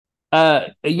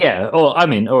Yeah, or I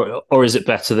mean, or is it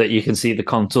better that you can see the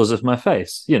contours of my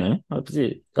face?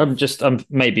 I'm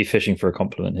maybe fishing for a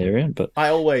compliment here, Ian, but I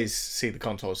always see the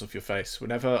contours of your face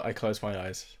whenever I close my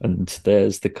eyes. and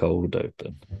there's the cold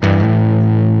open.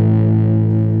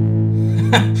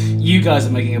 You guys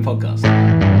are making a podcast.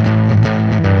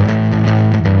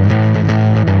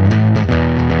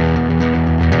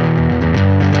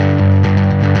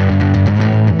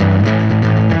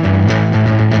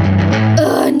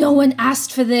 No one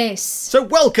asked for this. So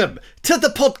welcome to the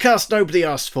podcast nobody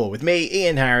asked for with me,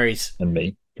 Ian Harries. And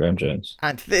me, Graham Jones.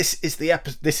 And this is the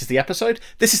episode. This is the It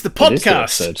is the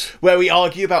podcast episode. where we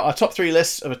argue about our top 3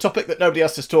 lists of a topic that nobody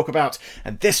asked us to talk about.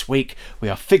 And this week we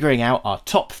are figuring out our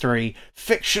top 3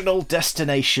 fictional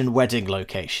destination wedding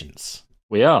locations.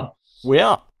 We are. We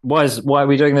are. Why are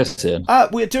we doing this, Ian?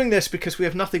 We're doing this because we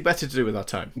have nothing better to do with our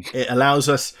time. It allows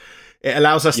us You're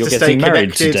to stay getting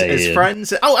married connected today, as Ian.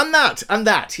 friends. Oh, and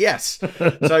that, yes.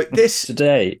 So this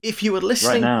Today, if you were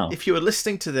listening, right now. if you were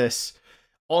listening to this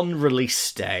on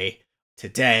release day,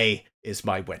 today is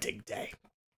my wedding day,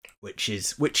 which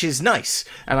is nice.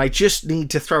 And I just need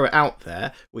to throw it out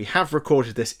there. We have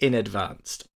recorded this in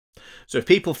advance. So if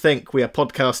people think we are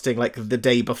podcasting like the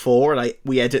day before and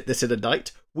we edit this in a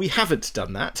night, we haven't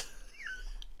done that.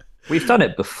 We've done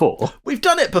it before. We've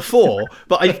done it before,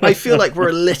 but I feel like we're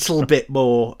a little bit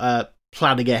more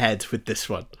planning ahead with this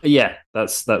one. Yeah,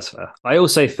 that's fair. I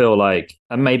also feel like,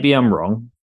 and maybe I'm wrong,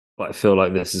 but I feel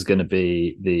like this is going to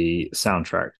be the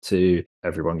soundtrack to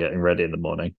everyone getting ready in the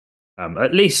morning.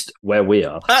 At least where we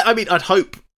are. I mean, I'd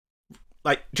hope,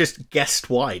 like, just guest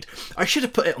wide. I should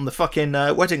have put it on the fucking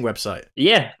wedding website.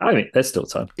 Yeah, I mean, there's still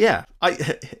time. Yeah,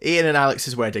 Ian and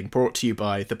Alex's wedding, brought to you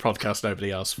by the podcast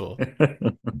nobody asked for.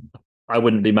 I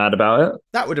wouldn't be mad about it.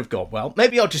 That would have gone well.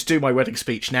 Maybe I'll just do my wedding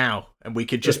speech now, and we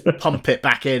could just pump it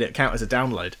back in. It count as a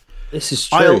download. This is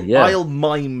true. I'll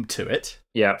mime to it.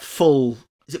 Yeah. Full.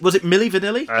 Was it Milli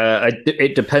Vanilli?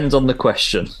 It depends on the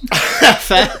question.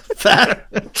 Fair.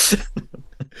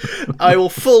 I will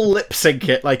full lip sync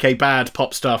it like a bad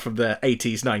pop star from the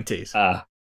 80s, 90s.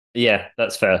 Yeah,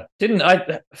 that's fair.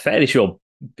 Fairly sure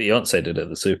Beyonce did it at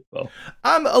the Super Bowl.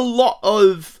 A lot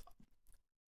of.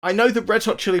 I know the Red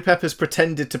Hot Chili Peppers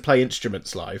pretended to play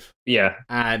instruments live. Yeah.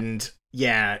 And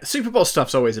yeah, Super Bowl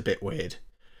stuff's always a bit weird.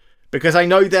 Because I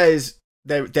know there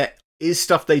is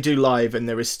stuff they do live and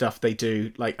there is stuff they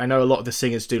do, like, I know a lot of the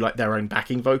singers do like their own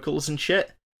backing vocals and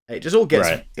shit. It just all gets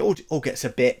it all gets a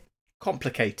bit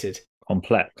complicated.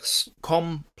 Complex.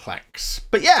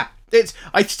 But yeah,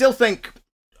 I still think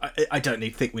I don't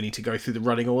think we need to go through the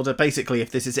running order. Basically, if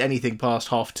this is anything past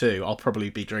 2:30, I'll probably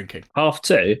be drinking.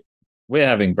 2:30? We're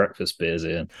having breakfast beers,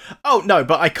 Ian. Oh no,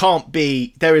 but I can't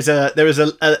be. There is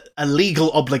a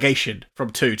legal obligation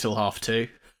from 2 till 2:30,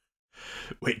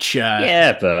 which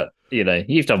yeah, but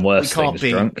you've done worse things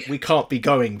drunk. We can't be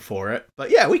going for it. But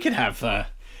yeah, we can have.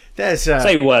 There's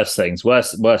say worse things.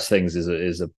 Worse things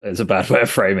is a bad way of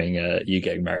framing you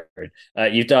getting married.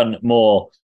 You've done more.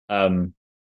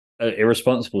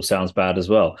 Irresponsible sounds bad as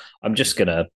well. I'm not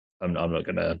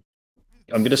gonna.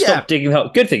 I'm going to stop digging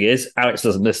up. Good thing is, Alex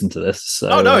doesn't listen to this. So,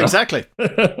 oh, no, exactly.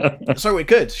 So we're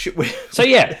good. So,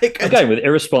 yeah, I'm going with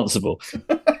irresponsible.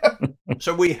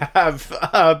 So we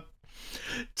have,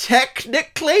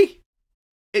 technically,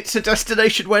 it's a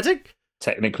destination wedding.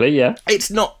 Technically, yeah.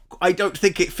 It's not, I don't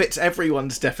think it fits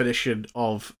everyone's definition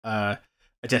of a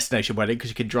destination wedding,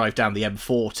 because you can drive down the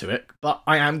M4 to it. But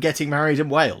I am getting married in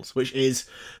Wales, which is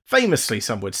famously,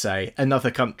 some would say,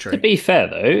 another country. To be fair,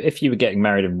 though, if you were getting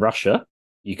married in Russia,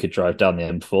 you could drive down the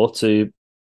M4 to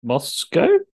Moscow.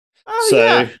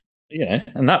 Yeah.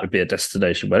 And that would be a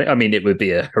destination wedding. I mean, it would be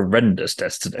a horrendous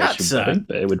destination wedding,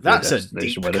 but it would be a destination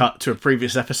deep wedding. Cut to a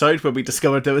previous episode when we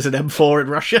discovered there was an M4 in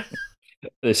Russia.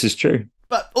 This is true.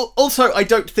 But also, I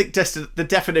don't think the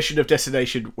definition of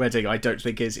destination wedding, I don't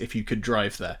think is if you could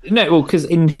drive there. No, well, because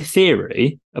in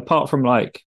theory, apart from no,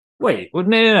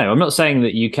 I'm not saying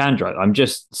that you can drive. I'm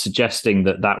just suggesting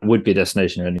that would be a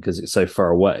destination wedding because it's so far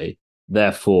away.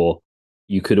 Therefore,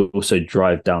 you could also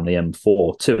drive down the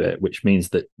M4 to it, which means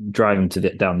that driving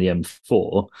down the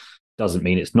M4 doesn't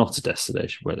mean it's not a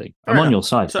destination wedding. I'm on your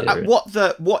side so here.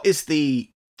 What is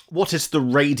the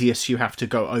radius you have to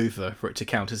go over for it to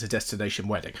count as a destination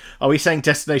wedding? Are we saying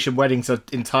destination weddings are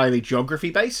entirely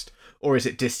geography based, or is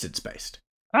it distance based?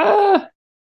 I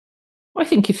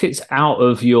think if it's out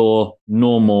of your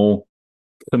normal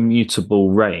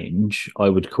commutable range, I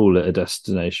would call it a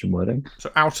destination wedding.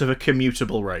 So out of a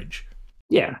commutable range.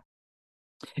 Yeah.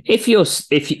 If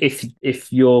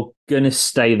you're gonna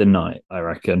stay the night, I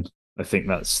reckon. I think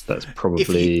that's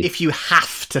probably if you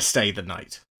have to stay the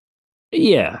night.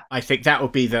 Yeah. I think that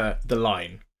would be the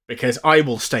line. Because I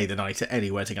will stay the night at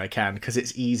any wedding I can, because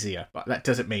it's easier. But that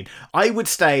doesn't mean... I would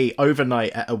stay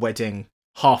overnight at a wedding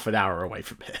half an hour away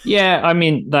from here. Yeah, I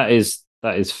mean that is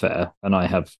fair, and I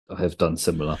have done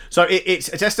similar. So it's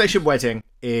a destination wedding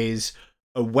is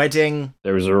a wedding...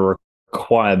 There is a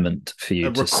requirement for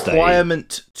you to stay. A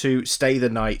requirement to stay the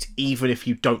night, even if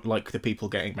you don't like the people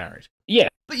getting married. Yeah.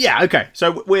 But yeah, okay.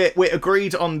 So we're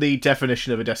agreed on the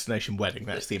definition of a destination wedding.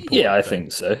 That's the important Yeah, I thing.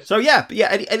 think so. So yeah, but yeah,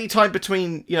 any time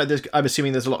between, I'm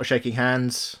assuming there's a lot of shaking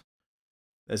hands.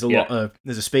 There's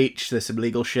there's a speech, there's some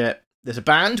legal shit. There's a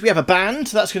band. We have a band.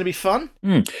 So that's going to be fun.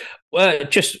 Well,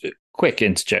 just a quick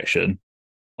interjection.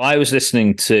 I was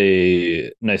listening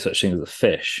to No Such Thing as a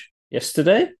Fish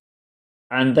yesterday,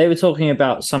 and they were talking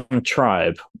about some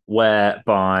tribe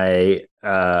whereby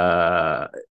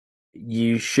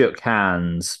you shook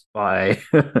hands by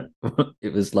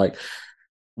it was like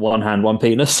one hand, one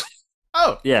penis.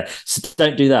 Oh, yeah. So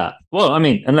don't do that. Well, I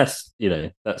mean, unless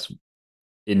that's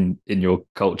in your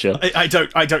culture. I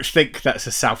don't think that's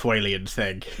a South Walian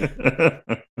thing.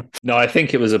 No, I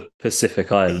think it was a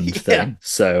Pacific Island thing.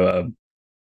 So,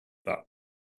 but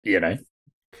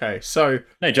Okay, so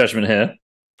no judgment here.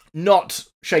 Not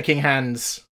shaking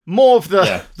hands. More of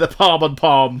the palm on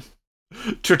palm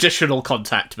traditional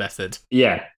contact method.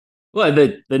 Yeah. Well,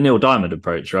 the Neil Diamond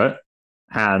approach, right?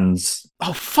 Hands.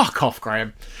 Oh, fuck off,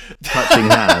 Graham. Touching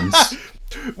hands.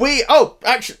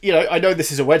 Actually, I know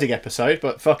this is a wedding episode,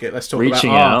 but fuck it. Let's talk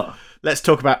Reaching out. Let's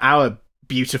talk about our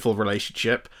beautiful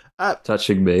relationship.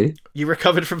 Touching me. You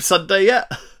recovered from Sunday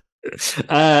yet?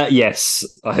 Yes,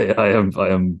 I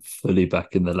am fully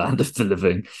back in the land of the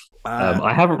living.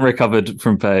 I haven't recovered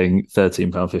from paying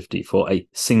 £13.50 for a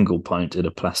single pint in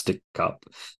a plastic cup.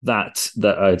 That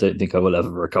I don't think I will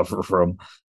ever recover from.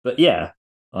 But yeah,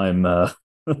 I'm. I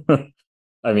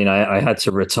mean, I had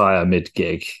to retire mid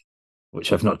gig,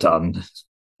 which I've not done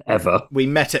ever. We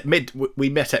met at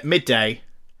midday.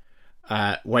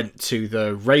 Went to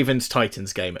the Ravens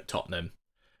Titans game at Tottenham.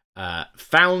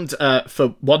 Found,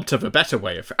 for want of a better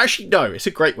way of... Actually, no, it's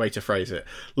a great way to phrase it.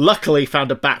 Luckily,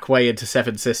 found a back way into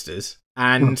Seven Sisters,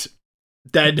 and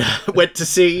then went to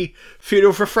see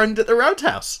Funeral for a Friend at the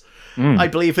Roundhouse. I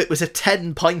believe it was a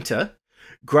 10-pinter.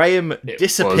 Graham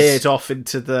disappeared off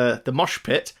into the mosh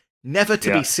pit, never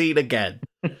to be seen again.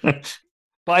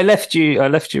 But I left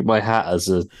you my hat as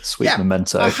a sweet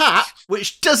memento. A hat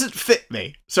which doesn't fit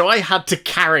me, so I had to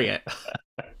carry it.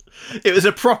 It was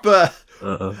a proper...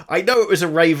 I know it was a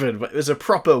raven, but it was a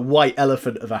proper white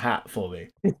elephant of a hat for me.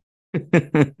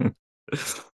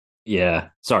 Yeah,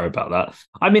 sorry about that.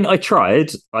 I mean, I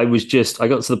tried. I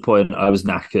got to the point I was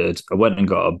knackered. I went and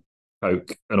got a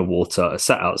Coke and a water. I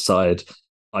sat outside.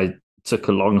 I took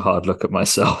a long, hard look at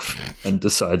myself and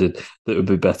decided that it would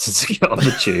be better to get on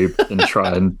the tube and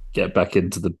try and get back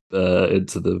into the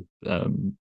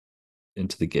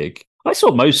gig. I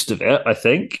saw most of it. I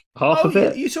think half of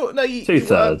it. You saw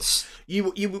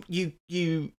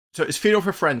 2/3. So it's Funeral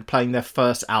for a Friend playing their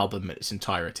first album in its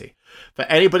entirety. For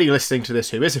anybody listening to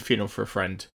this who is a Funeral for a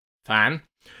Friend fan,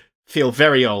 feel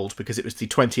very old because it was the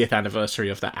 20th anniversary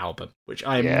of that album, which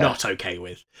I am not okay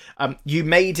with. You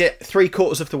made it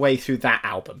 3/4 of the way through that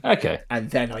album. Okay. And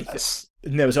then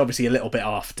there was obviously a little bit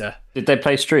after. Did they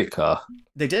play Streetcar?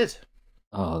 They did.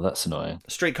 Oh, that's annoying.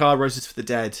 Streetcar, Roses for the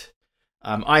Dead.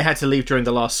 I had to leave during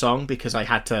the last song because I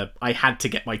had to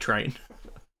get my train.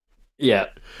 Yeah.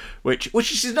 Which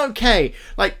is okay.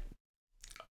 Like,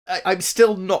 I'm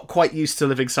still not quite used to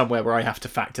living somewhere where I have to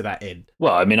factor that in.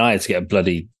 Well, I mean, I had to get a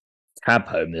bloody cab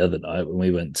home the other night when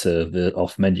we went to the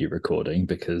off-menu recording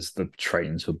because the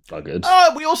trains were buggered.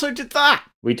 Oh, we also did that!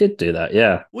 We did do that,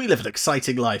 yeah. We live an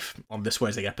exciting life on this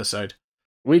wedding episode.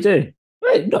 We do.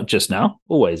 Wait, not just now.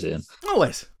 Always, Ian.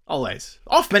 Always.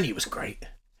 Off-menu was great.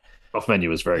 Off-menu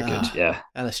was very good, yeah.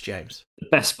 Ellis James. The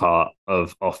best part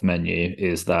of off-menu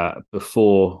is that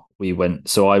before we went...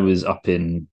 So I was up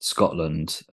in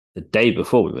Scotland the day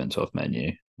before we went to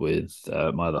off-menu with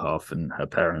my other half and her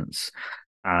parents.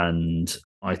 And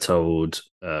I told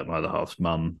my other half's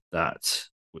mum that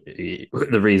the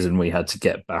reason we had to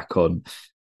get back on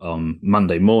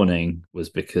Monday morning was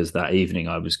because that evening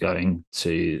I was going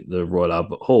to the Royal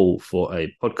Albert Hall for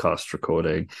a podcast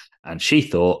recording. And she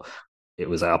thought... it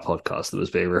was our podcast that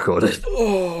was being recorded.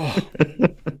 Oh,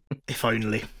 if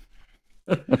only.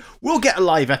 We'll get a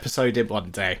live episode in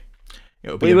one day.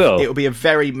 We will. It'll be a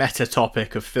very meta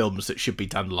topic of films that should be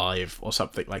done live or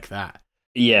something like that.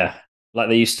 Yeah, like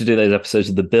they used to do those episodes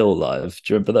of The Bill live.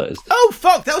 Do you remember those? Oh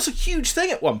fuck, that was a huge thing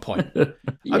at one point.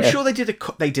 Yeah. I'm sure they did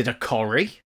a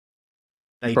Corrie.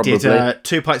 They Probably. did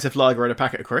 2 pints of lager and a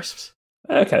packet of crisps.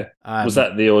 Okay. Was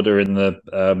that the order in the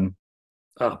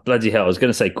oh bloody hell, I was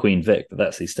gonna say Queen Vic, but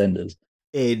that's EastEnders.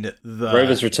 in the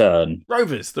Rover's Return.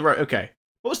 Rovers? Okay.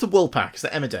 What was the Woolpack? Is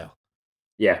that Emmerdale?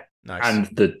 Yeah. Nice. And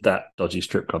that dodgy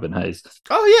strip club in Hayes.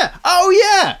 Oh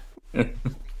yeah.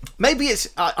 Maybe it's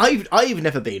I've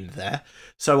never been there,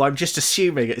 so I'm just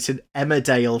assuming it's an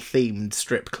Emmerdale themed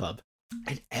strip club.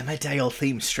 An Emmerdale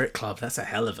themed strip club. That's a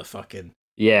hell of a fucking.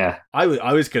 Yeah. I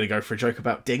was going to go for a joke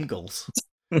about Dingles,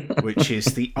 which is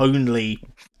the only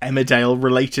Emmerdale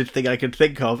related thing I can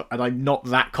think of, and I'm not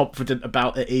that confident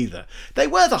about it either. They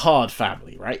were the Hard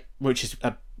family, right? Which is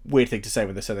a weird thing to say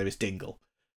when their surname is Dingle,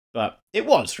 but it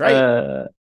was, right?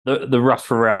 The rough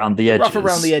around the edges. Rough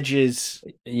around the edges.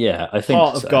 Yeah, I think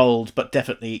Heart so. of gold, but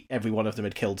definitely every one of them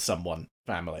had killed someone.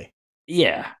 Family.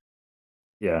 Yeah.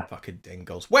 Yeah. Fucking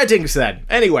Dingles. Weddings then.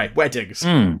 Anyway, weddings.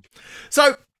 Mm.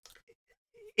 So,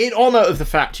 in honour of the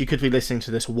fact you could be listening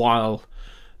to this while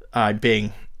I'm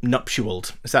being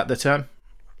nuptialed. Is that the term?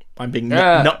 I'm being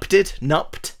nupted?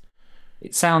 Nupped?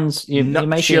 It sounds you're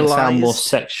making it sound more Nuptialized?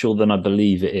 sexual than I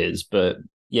believe it is, but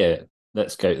yeah,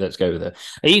 let's go with it.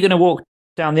 Are you going to walk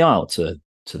down the aisle to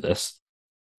this?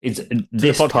 It's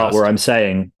this part where I'm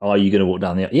saying, are you going to walk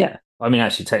down the aisle? Yeah. I mean,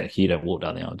 actually, technically, you don't walk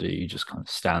down the aisle, do you? You just kind of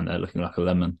stand there looking like a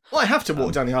lemon. Well, I have to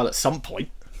walk down the aisle at some point.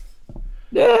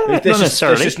 Yeah, not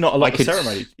necessarily. There's just not a lot of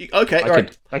ceremony. Okay,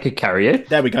 right. I could carry you.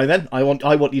 There we go then. I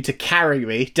want you to carry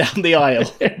me down the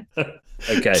aisle.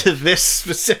 Okay. To this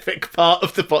specific part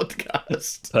of the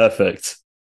podcast. Perfect.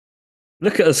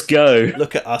 Look at us go.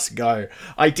 Look at us go.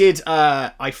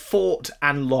 I fought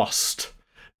and lost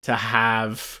to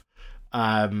have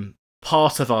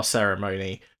part of our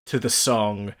ceremony to the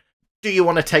song Do You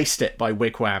Want to Taste It by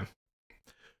Wigwam,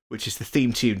 which is the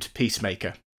theme tune to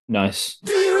Peacemaker. Nice.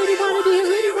 Do you really want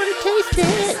to taste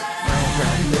it?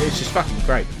 It's just fucking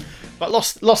great. But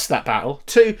lost that battle.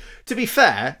 To be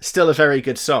fair, still a very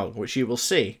good song, which you will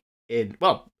see in,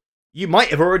 well, you might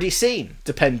have already seen,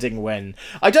 depending when.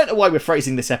 I don't know why we're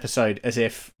phrasing this episode as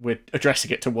if we're addressing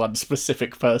it to one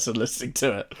specific person listening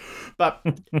to it, but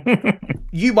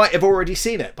you might have already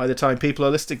seen it by the time people are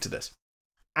listening to this,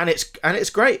 and it's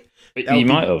great. Might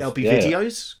have. There'll be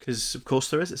videos because, of course,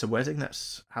 there is. It's a wedding.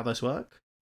 That's how those work.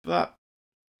 But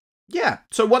yeah,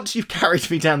 so once you've carried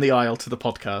me down the aisle to the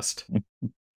podcast,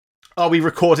 are we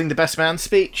recording the best man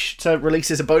speech to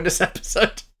release as a bonus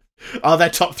episode? Are there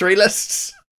top 3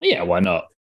 lists? Yeah, why not?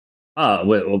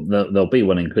 Well, there'll be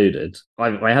one included.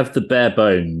 I have the bare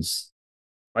bones.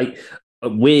 I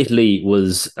weirdly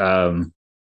was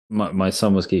my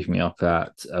son was keeping me up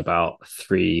at about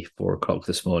 3-4 o'clock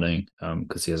this morning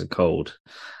because he has a cold,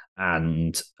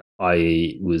 and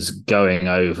I was going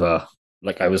over,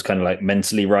 like I was kind of like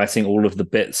mentally writing all of the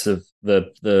bits of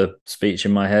the speech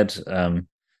in my head.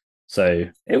 So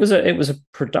it was a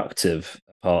productive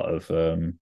part of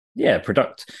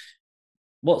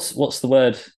What's the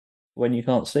word when you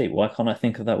can't sleep? Why can't I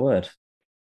think of that word?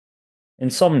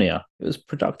 Insomnia. It was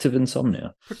productive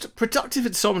insomnia. Productive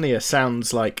insomnia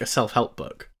sounds like a self-help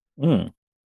book.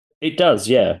 It does,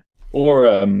 yeah. Or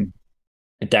a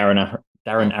Darren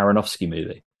Aronofsky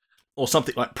movie. Or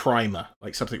something like Primer,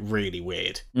 like something really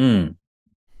weird.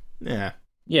 Yeah.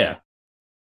 Yeah.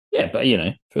 Yeah, but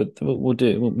we'll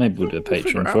do a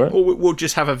Patreon for it. Or we'll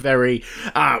just have a very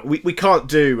we can't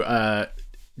do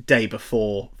day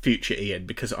before future Ian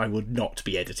because I would not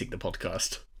be editing the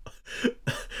podcast.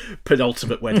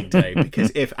 Penultimate wedding day,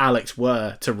 because if Alex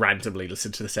were to randomly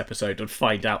listen to this episode and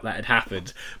find out that had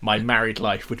happened, my married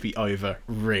life would be over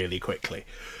really quickly.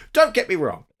 Don't get me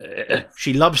wrong,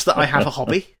 she loves that I have a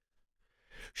hobby.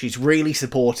 She's really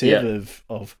supportive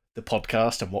of the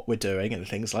podcast and what we're doing and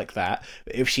things like that.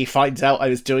 But if she finds out I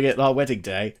was doing it on our wedding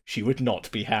day, she would not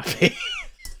be happy.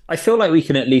 I feel like we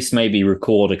can at least maybe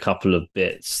record a couple of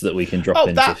bits that we can drop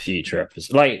into future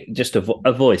episodes, like just a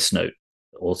voice note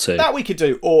or two. That we could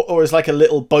do, or as like a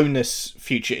little bonus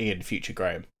future Ian, future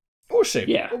Graham. We'll see.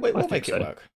 Yeah, we'll make it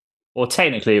work. Or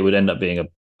technically, it would end up being a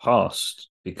past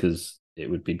because it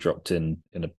would be dropped in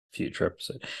a future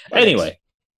episode. Weddings. Anyway,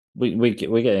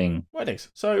 we're getting weddings.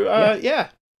 So yeah.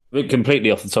 We're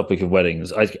completely off the topic of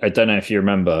weddings. I don't know if you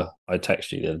remember, I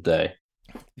texted you the other day.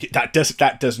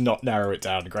 That does not narrow it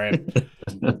down, Graham.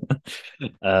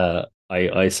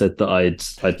 I said that I'd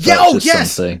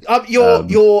purchased something.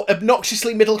 Your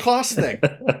obnoxiously middle class thing.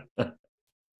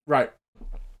 Right.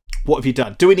 What have you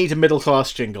done? Do we need a middle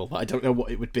class jingle? I don't know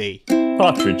what it would be.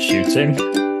 Partridge shooting,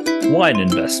 wine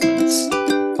investments,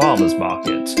 farmers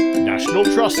market, National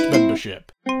Trust membership,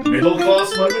 middle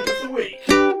class moment of the week.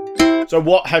 So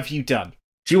what have you done?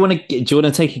 Do you want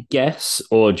to take a guess,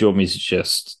 or do you want me to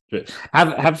just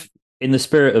have in the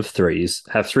spirit of threes,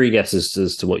 have 3 guesses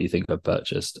as to what you think I've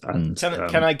purchased. And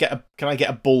Can I get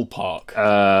a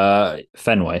ballpark?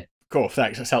 Fenway. Cool,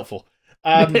 thanks. That's helpful.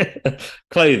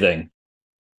 Clothing.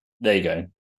 There you go.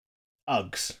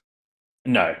 Uggs.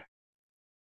 No,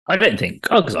 I don't think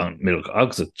Uggs aren't middle.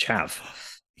 Uggs are chav.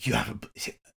 You have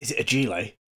is it a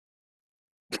gilet?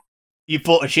 You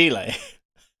bought a gilet.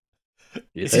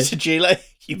 Is this a gilet?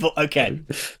 You bought okay.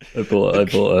 I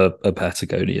bought a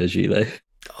Patagonia gilet.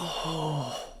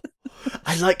 Oh,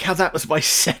 I like how that was my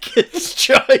second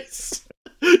choice,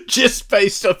 just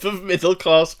based off of middle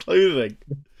class clothing.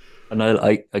 And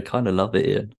I kind of love it,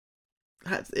 Ian.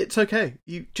 It's okay.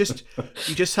 You just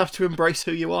have to embrace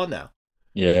who you are now.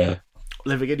 Yeah.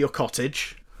 Living in your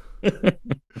cottage, living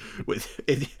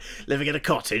in a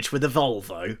cottage with a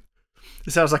Volvo.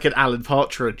 It sounds like an Alan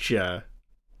Partridge. It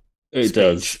speech.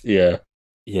 does. Yeah.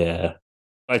 Yeah.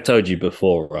 I told you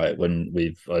before, right? When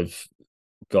I've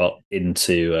got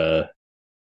into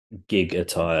gig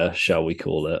attire, shall we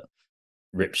call it,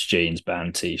 rips jeans,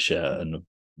 band t-shirt, and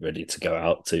ready to go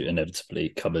out to inevitably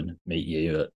come and meet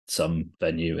you at some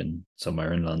venue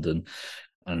somewhere in London.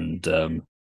 And I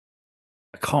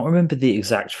can't remember the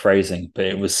exact phrasing, but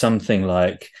it was something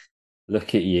like,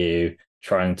 look at you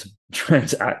trying to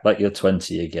act like you're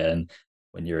 20 again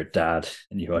when you're a dad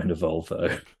and you own a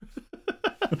Volvo.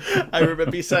 I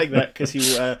remember you saying that because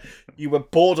you were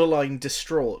borderline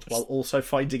distraught while also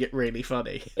finding it really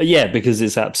funny. Yeah, because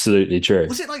it's absolutely true.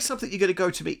 Was it like something you're going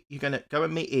to go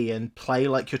and meet Ian, play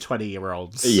like your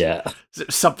 20-year-olds? Yeah.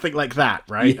 Something like that,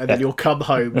 right? Yeah. And then you'll come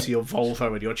home to your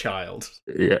Volvo and your child.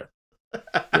 Yeah.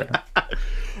 Yeah.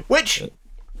 Which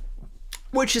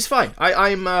is fine.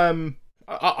 I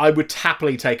would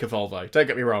happily take a Volvo. Don't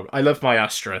get me wrong. I love my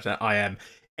Astra that I am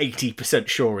 80%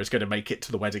 sure is going to make it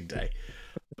to the wedding day.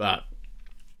 But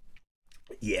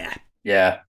yeah.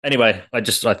 Yeah. Anyway, I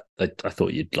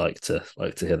thought you'd like to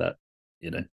hear that,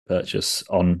 purchase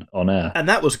on air. And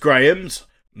that was Graham's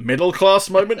middle class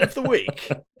moment of the week.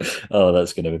 Oh,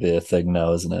 that's going to be a thing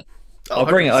now, isn't it? Oh, I'll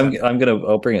bring it.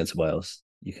 I'll bring it to Wales.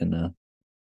 You can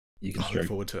look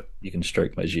forward to it. You can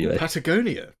stroke my gilet.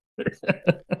 Patagonia.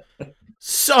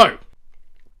 So,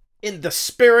 in the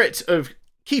spirit of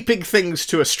keeping things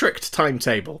to a strict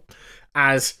timetable,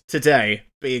 as today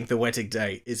being the wedding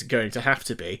day is going to have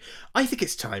to be, I think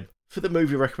it's time for the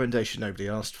movie recommendation nobody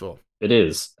asked for. It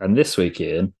is, and this week,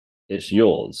 Ian, it's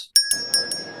yours.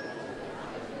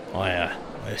 I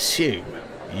assume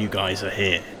you guys are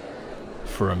here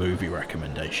for a movie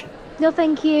recommendation. No,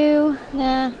 thank you.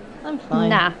 Nah, I'm fine.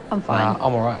 Nah, I'm fine.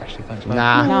 I'm alright, actually, thanks, mate.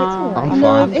 Nah, I'm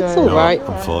fine. It's alright.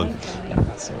 I'm fine. Yeah,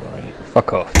 that's alright.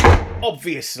 Fuck off.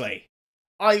 Obviously,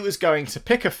 I was going to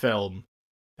pick a film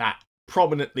that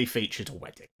prominently featured a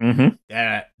wedding.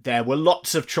 Mm-hmm. There were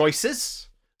lots of choices.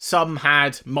 Some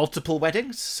had multiple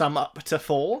weddings, some up to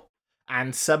 4,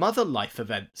 and some other life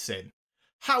events in.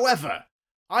 However,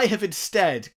 I have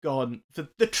instead gone for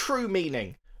the true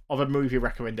meaning of a movie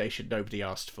recommendation nobody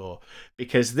asked for,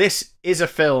 because this is a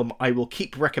film I will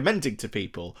keep recommending to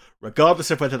people,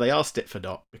 regardless of whether they asked it for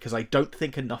not, because I don't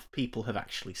think enough people have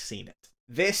actually seen it.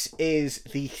 This is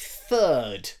the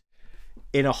 3rd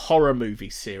in a horror movie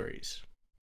series.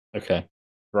 Okay.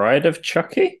 Bride of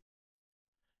Chucky?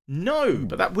 No,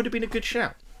 but that would have been a good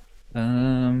shout.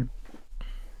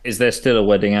 Is there still a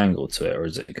wedding angle to it, or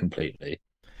is it completely?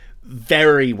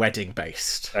 Very wedding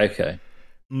based. Okay.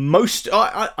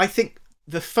 I think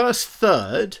the first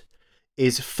third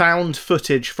is found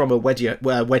footage from a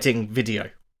wedding video.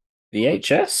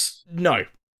 VHS? No.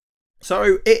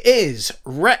 So it is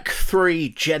Rec 3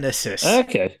 Genesis.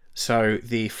 Okay. So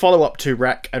the follow-up to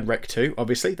Rec and Rec 2,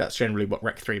 obviously, that's generally what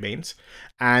Rec 3 means.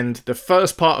 And the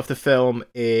first part of the film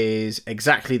is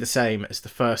exactly the same as the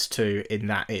first 2 in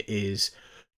that it is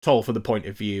told from the point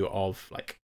of view of,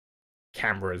 like,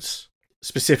 cameras.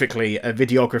 Specifically, a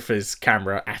videographer's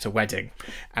camera at a wedding.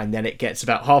 And then it gets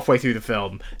about halfway through the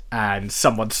film and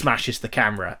someone smashes the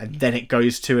camera. And then it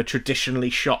goes to a traditionally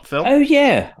shot film. Oh,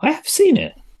 yeah. I have seen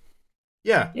it.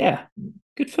 Yeah. Yeah.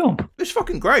 Good film. It's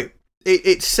fucking great.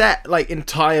 It's set, like,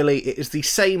 entirely... It is the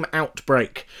same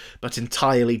outbreak, but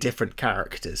entirely different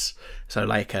characters. So,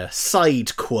 like, a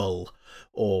sidequel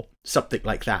or something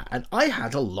like that. And I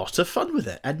had a lot of fun with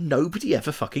it, and nobody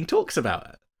ever fucking talks about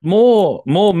it. More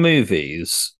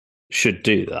movies should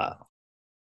do that.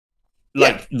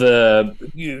 Like,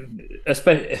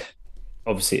 especially...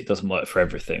 Obviously, it doesn't work for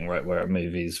everything, right? Where a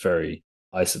movie is very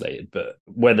isolated, but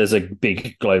where there's a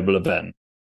big global event.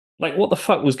 Like, what the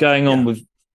fuck was going on with...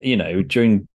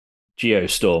 during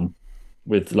Geostorm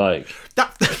with, like...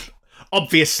 That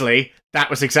obviously, that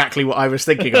was exactly what I was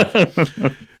thinking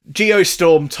of.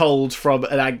 Geostorm told from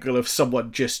an angle of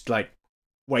someone just like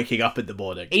waking up in the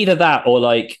morning. Either that or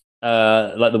like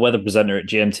the weather presenter at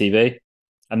GMTV,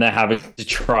 and they're having to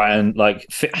try and like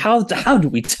how do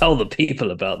we tell the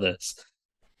people about this?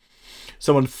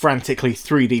 Someone frantically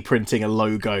 3D printing a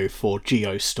logo for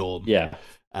Geostorm. Yeah.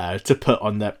 To put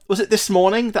on the... Was it this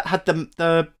morning that had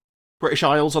the British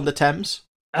Isles on the Thames?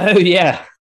 Oh, yeah.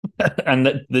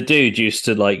 And the dude used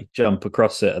to like jump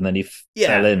across it and then he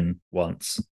fell in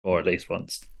once, or at least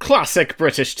once. Classic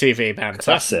British TV banter.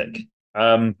 Classic.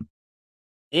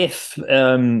 If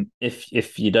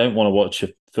you don't want to watch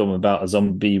a film about a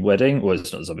zombie wedding, well,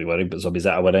 it's not a zombie wedding, but zombies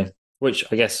at a wedding, which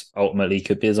I guess ultimately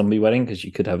could be a zombie wedding because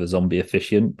you could have a zombie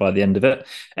officiant by the end of it.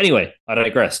 Anyway, I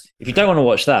digress. If you don't want to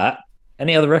watch that,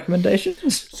 any other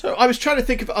recommendations? So I was trying to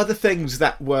think of other things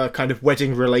that were kind of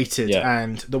wedding related,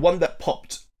 and the one that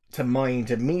popped to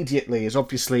mind immediately is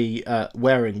obviously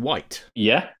wearing white.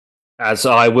 Yeah, as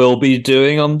I will be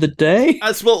doing on the day.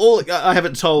 As well, I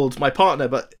haven't told my partner,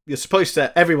 but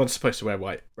everyone's supposed to wear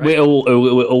white. Right? We're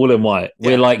all in white. Yeah.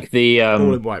 We're like the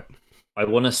all in white. I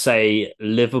want to say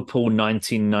Liverpool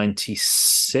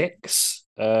 1996,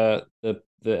 the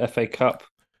FA Cup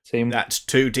team. That's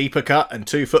too deep a cut and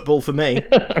too football for me.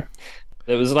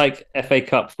 There was like FA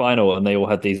Cup final, and they all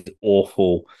had these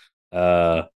awful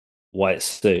white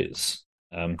suits.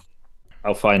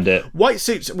 I'll find it. White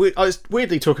suits. I was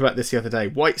weirdly talking about this the other day.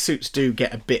 White suits do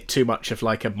get a bit too much of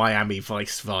like a Miami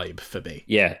Vice vibe for me.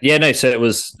 Yeah. No. So it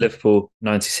was Liverpool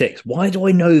 '96. Why do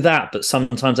I know that? But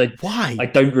sometimes I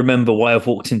don't remember why I've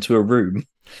walked into a room.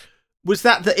 Was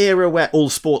that the era where all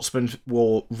sportsmen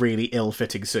wore really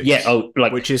ill-fitting suits? Yeah. Oh,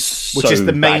 like which is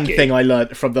the main thing I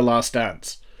learned from The Last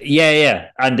Dance. Yeah.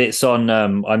 And it's on.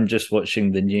 I'm just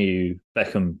watching the new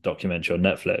Beckham documentary on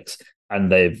Netflix. And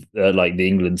they've like the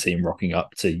England team rocking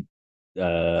up to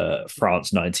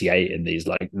France '98 in these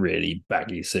like really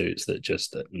baggy suits that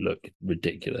just look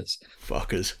ridiculous.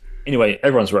 Fuckers. Anyway,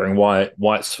 everyone's wearing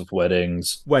whites for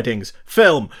weddings.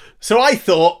 Film. So I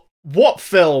thought, what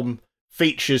film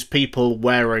features people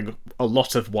wearing a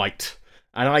lot of white?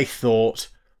 And I thought,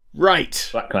 right,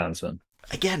 BlacKkKlansman.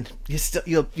 Again,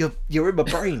 you're in my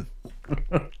brain.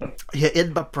 You're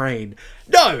in my brain.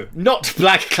 No, not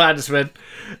BlacKkKlansman.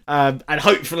 And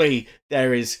hopefully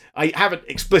there is... I haven't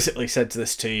explicitly said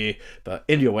this to you, but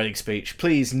in your wedding speech,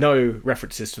 please no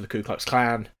references to the Ku Klux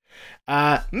Klan.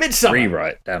 Midsummer.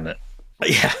 Rewrite, damn it.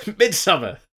 Yeah,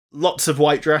 Midsummer. Lots of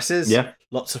white dresses. Yeah.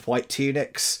 Lots of white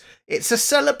tunics. It's a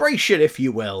celebration, if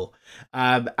you will.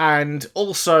 And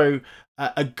also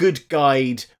a good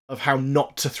guide of how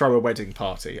not to throw a wedding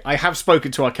party. I have spoken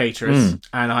to our caterers,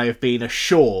 and I have been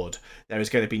assured there is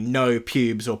going to be no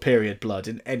pubes or period blood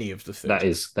in any of the food. That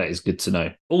is good to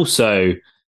know. Also,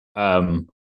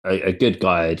 a good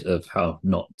guide of how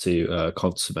not to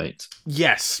consummate.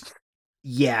 Yes.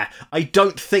 Yeah. I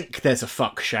don't think there's a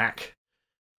fuck shack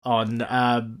on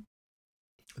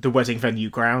the wedding venue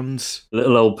grounds.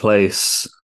 Little old place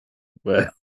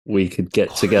where we could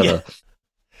get together. Yeah.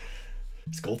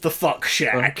 It's called the Fuck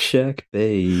Shack. Fuck Shack,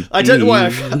 baby. I don't know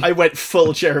why I went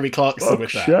full Jeremy Clarkson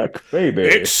with that. Fuck Shack, baby.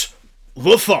 It's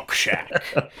the Fuck Shack.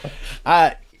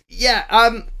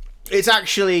 It's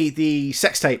actually the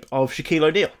sex tape of Shaquille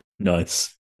O'Neal.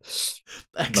 Nice.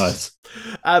 Nice.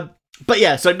 But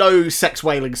yeah, so no sex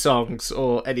wailing songs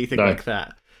or anything like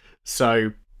that.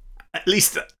 So at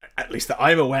least that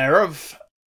I'm aware of.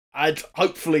 I'd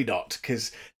hopefully not,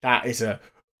 because that is a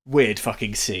weird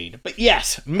fucking scene. But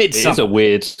yes, Midsummer. It is a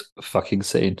weird fucking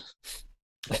scene.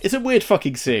 It's a weird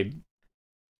fucking scene.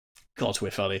 God, we're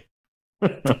funny.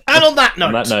 And on that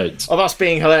note, of us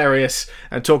being hilarious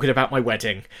and talking about my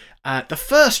wedding, the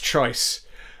first choice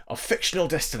of fictional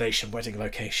destination wedding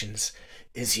locations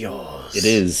is yours. It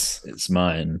is. It's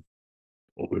mine.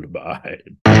 All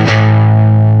mine.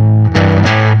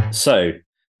 So,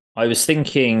 I was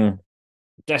thinking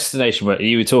destination where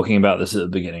you were talking about this at the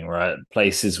beginning, right?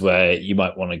 Places where you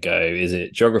might want to go. Is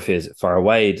it geography? Is it far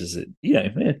away? Does it,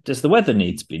 does the weather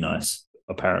need to be nice?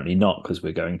 Apparently not, because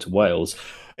we're going to Wales.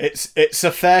 It's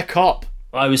a fair cop.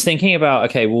 I was thinking about,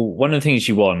 okay, well, one of the things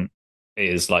you want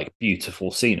is like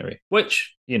beautiful scenery,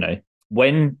 which,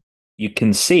 when you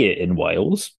can see it in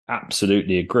Wales,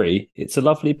 absolutely agree. It's a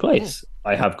lovely place.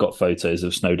 I have got photos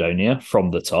of Snowdonia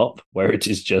from the top where it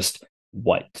is just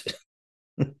white.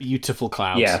 Beautiful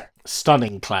clouds. Yeah.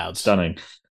 Stunning clouds. Stunning.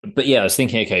 But yeah, I was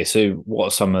thinking, okay, so what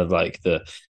are some of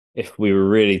if we were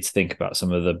really to think about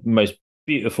some of the most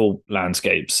beautiful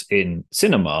landscapes in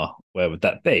cinema, where would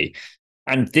that be?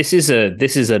 And this is a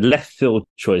left field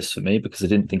choice for me, because I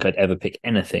didn't think I'd ever pick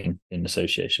anything in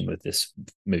association with this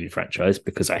movie franchise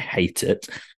because I hate it.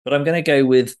 But I'm going to go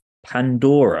with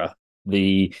Pandora,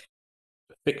 the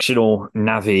fictional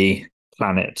Navi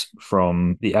planet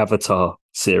from the Avatar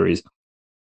series,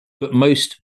 but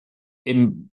most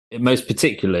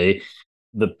particularly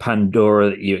the Pandora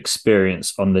that you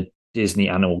experience on the Disney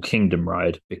Animal Kingdom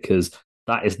ride, because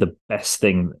that is the best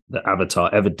thing that Avatar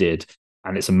ever did,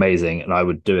 and it's amazing, and I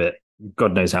would do it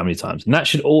God knows how many times. And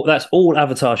that's all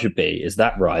Avatar should be, is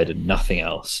that ride and nothing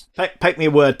else. Paint me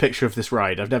a word picture of this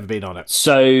ride. I've never been on it.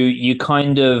 So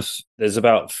there's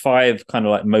about 5 kind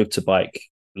of like motorbike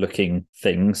looking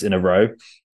things in a row.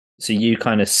 So you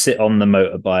kind of sit on the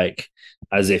motorbike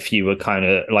as if you were kind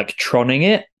of like troning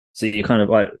it. So you're kind of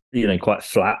like, quite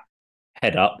flat,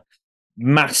 head up,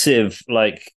 massive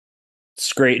like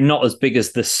screen, not as big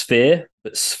as the Sphere,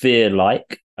 but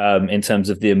Sphere-like in terms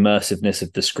of the immersiveness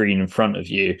of the screen in front of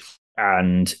you.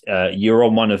 And you're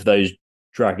on one of those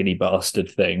dragony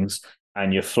bastard things,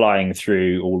 and you're flying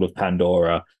through all of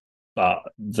Pandora, but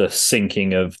the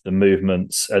syncing of the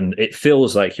movements, and it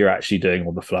feels like you're actually doing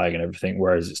all the flying and everything,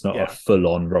 whereas it's not a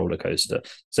full-on roller coaster.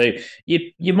 So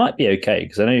you might be okay,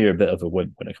 because I know you're a bit of a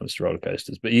wimp when it comes to roller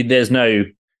coasters, but there's no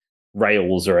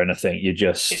rails or anything.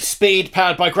 It's speed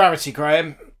powered by gravity,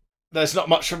 Graham. There's not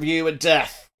much from you and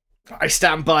death. I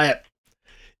stand by it.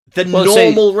 The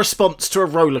normal response to a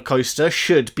roller coaster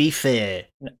should be fear,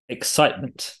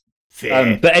 excitement,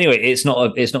 fear. But anyway, it's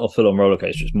not a full-on roller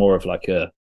coaster. It's more of like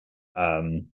a I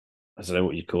don't know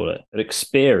what you'd call it, an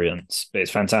experience, but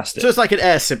it's fantastic. So it's like an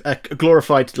a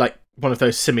glorified, like one of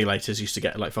those simulators used to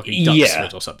get, like fucking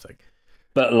Duxford or something,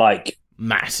 but like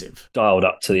massive, dialed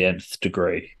up to the nth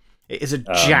degree. It is a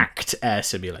jacked air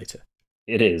simulator.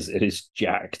 It is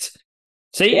jacked.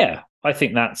 So yeah, I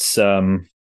think that's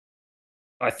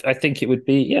I think it would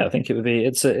be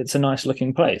it's a nice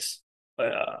looking place.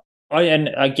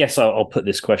 I guess I'll put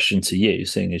this question to you,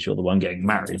 seeing as you're the one getting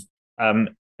married.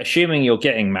 Assuming you're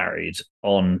getting married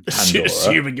on Pandora.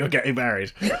 Assuming you're getting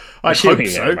married. I hope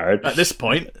so. At this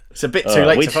point, it's a bit too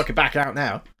late to fucking back out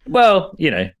now. Well,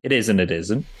 it is and it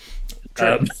isn't.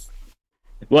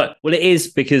 Well, it is,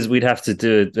 because we'd have to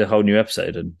do the whole new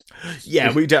episode, and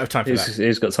we don't have time for that.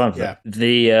 Who's got time for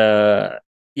that?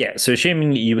 So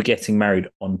assuming you were getting married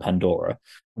on Pandora,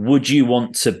 would you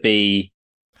want to be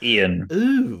Ian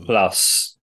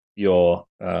plus your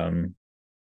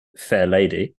fair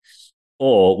lady,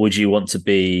 or would you want to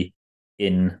be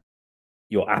in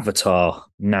your avatar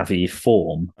Navi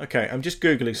form? Okay, I'm just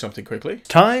Googling something quickly.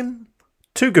 Time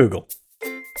to Google.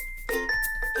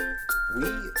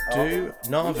 Do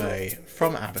Nave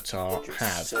from Avatar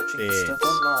have beards?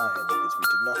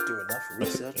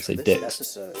 Say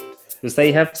dicks. Because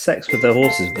they have sex with their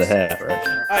horses with the hair,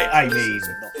 right? I mean,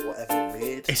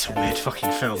 it's a weird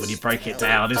fucking film when you break it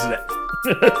down, isn't it?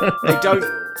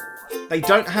 They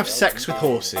don't have sex with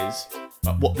horses,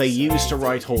 but what they use to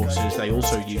ride horses, they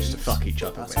also use to fuck each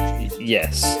other with.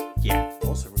 Yes. Yeah.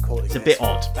 It's a bit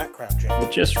odd.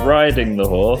 We're just riding the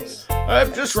horse.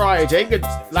 I'm just riding and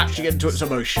latching into its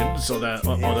emotions on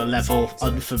a level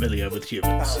unfamiliar with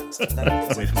humans.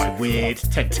 With my weird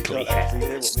tentacly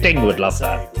hair. Sting would love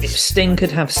that. If Sting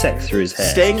could have sex through his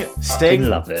hair, Sting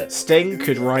love it. Sting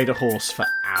could ride a horse for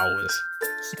hours.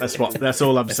 That's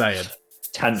all I'm saying.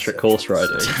 Tantric horse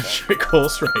riding. Tantric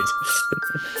horse riding.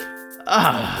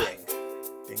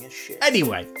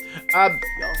 Anyway,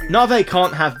 Nave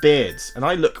can't have beards, and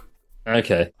I look.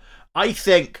 Okay. I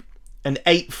think an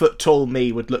 8-foot tall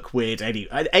me would look weird anyway.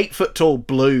 An 8-foot tall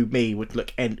blue me would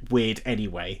look weird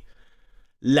anyway,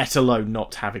 let alone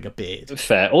not having a beard.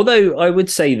 Fair. Although I would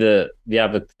say that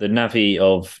the Navi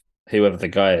of whoever the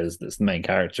guy is that's the main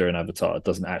character in Avatar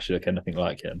doesn't actually look anything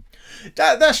like him.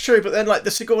 That's true, but then like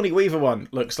the Sigourney Weaver one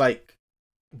looks like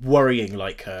worrying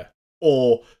like her.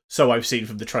 Or so I've seen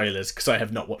from the trailers, because I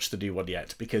have not watched the new one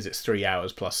yet, because it's 3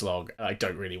 hours plus long, and I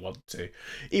don't really want to.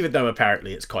 Even though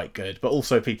apparently it's quite good. But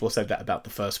also people said that about the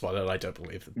first one, and I don't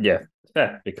believe them. Yeah,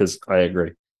 fair, because I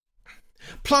agree.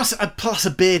 Plus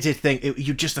a bearded thing,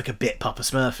 you'd just look a bit Papa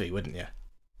Smurfy, wouldn't you?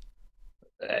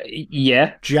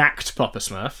 Yeah. Jacked Papa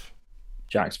Smurf.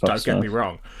 Don't get me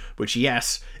wrong. Which,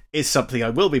 yes, is something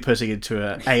I will be putting into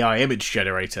an AI image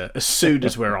generator as soon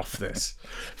as we're off this.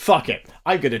 Fuck it.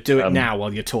 I'm going to do it now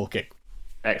while you're talking.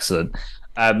 Excellent.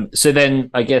 So then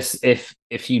I guess if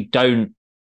you don't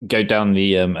go down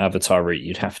the Avatar route,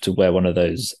 you'd have to wear one of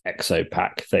those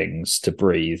exopack things to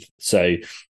breathe. So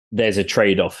there's a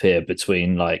trade-off here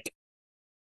between like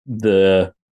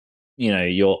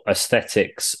your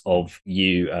aesthetics of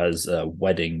you as a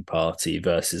wedding party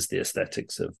versus the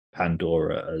aesthetics of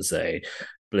Pandora as a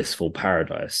blissful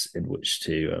paradise in which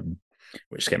to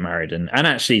get married. And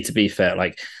actually, to be fair,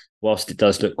 like whilst it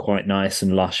does look quite nice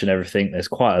and lush and everything, there's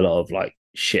quite a lot of like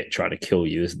shit trying to kill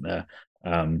you, isn't there?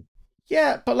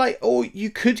 Yeah, but like, or you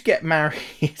could get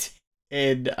married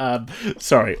in.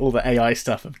 Sorry, all the AI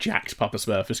stuff of jacked Papa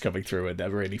Smurf is coming through, and they're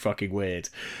really fucking weird.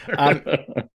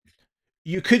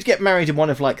 You could get married in one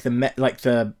of like the mech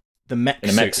In a mech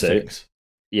suit suit. things.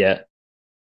 Yeah,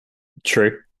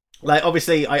 true. Like,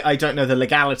 obviously, I don't know the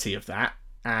legality of that,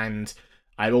 and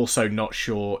I'm also not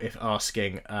sure if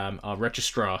asking our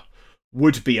registrar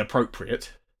would be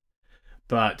appropriate,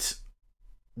 but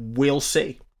we'll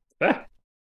see. Ah.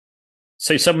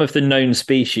 So some of the known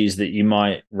species that you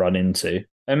might run into,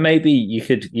 and maybe you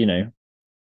could, in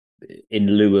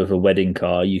lieu of a wedding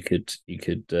car, you could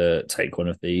take one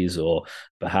of these, or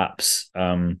perhaps,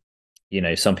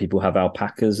 some people have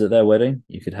alpacas at their wedding.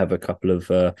 You could have a couple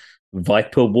of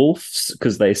viper wolves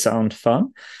because they sound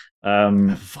fun. A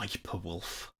viper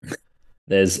wolf.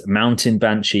 There's mountain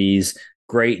banshees,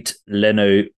 great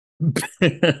Leno.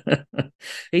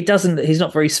 He's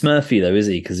not very Smurfy though, is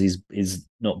he? Because he's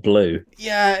not blue.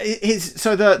 Yeah,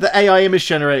 so the AI image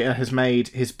generator has made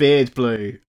his beard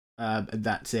blue, and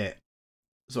that's it.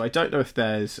 So I don't know if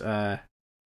there's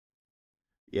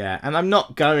yeah, and I'm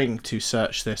not going to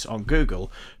search this on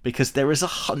Google because there is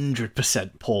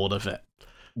 100% porn of it,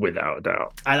 Without a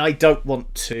doubt. and I don't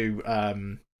want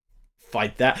to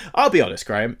fight that. I'll be honest,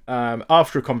 Graham.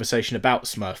 After a conversation about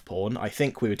Smurf porn, I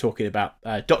think we were talking about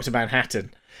Dr.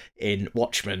 Manhattan in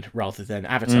Watchmen rather than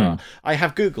Avatar. I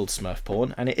have Googled Smurf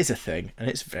porn, and it is a thing, and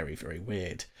it's very, very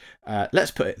weird.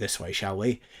 Let's put it this way, shall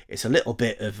we? It's a little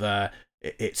bit of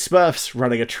it's Smurfs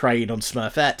running a train on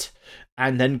Smurfette,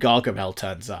 and then Gargamel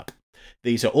turns up.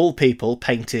 These are all people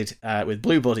painted with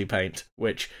blue body paint,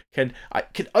 which can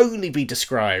only be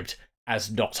described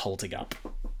as not holding up.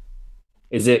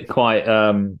 Is it quite?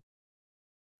 Oh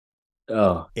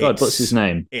God, what's his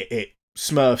name? It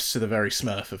Smurfs to the very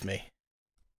Smurf of me.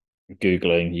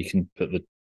 Googling. You can put the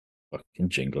fucking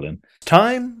jingle in.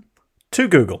 Time to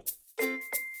Google.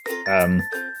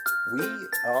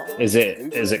 Is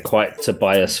it quite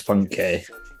Tobias Funke?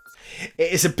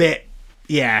 It is a bit,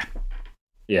 yeah.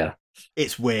 Yeah.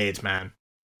 It's weird, man.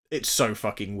 It's so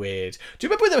fucking weird. Do you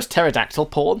remember when there was pterodactyl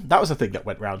porn? That was a thing that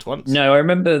went round once. No, I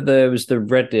remember there was the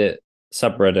Reddit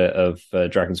subreddit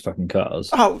of Dragons Fucking Cars.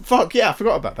 Oh, fuck, yeah, I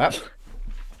forgot about that.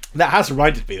 That has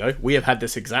reminded me, though. We have had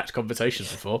this exact conversation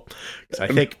before. Because I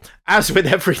think, as with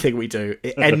everything we do,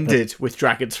 it ended with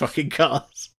Dragons Fucking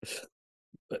Cars.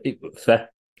 Fair.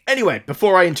 Anyway,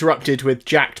 before I interrupted with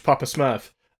jacked Papa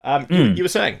Smurf, you were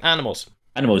saying animals.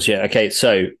 Animals, yeah. Okay,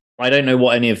 so I don't know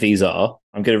what any of these are.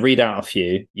 I'm going to read out a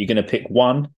few. You're going to pick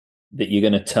one that you're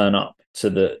going to turn up to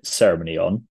the ceremony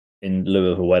on in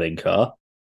lieu of a wedding car.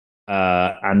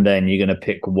 And then you're going to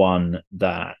pick one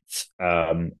that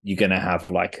you're going to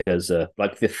have like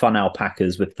the fun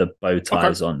alpacas with the bow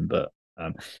ties on. But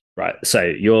right, so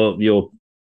your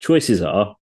choices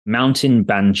are mountain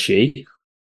banshee,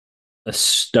 a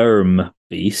storm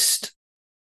beast,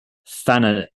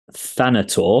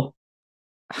 Thanator,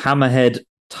 hammerhead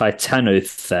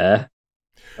titanothere,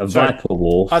 a viper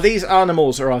wolf. Are these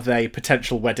animals or are they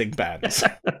potential wedding bands?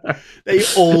 They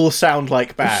all sound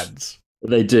like bands.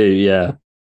 They do, yeah.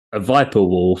 A viper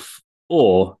wolf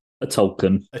or a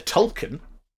Tolkien. A Tolkien?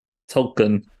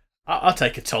 Tolkien. I'll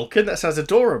take a Tolkien. That sounds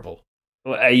adorable.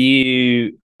 Are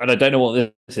you? And I don't know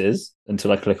what this is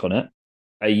until I click on it.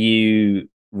 Are you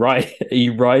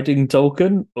riding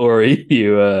Tolkien, or are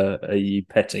you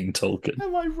petting Tolkien?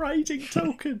 Am I riding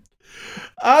Tolkien?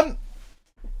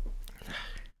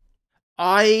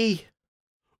 I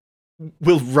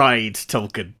will ride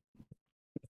Tolkien.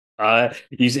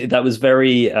 That was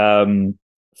very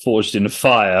forged in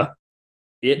fire.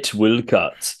 It will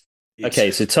cut.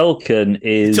 Okay, so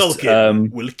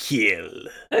Tolkien will kill.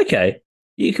 Okay,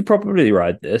 you could probably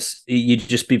ride this. You'd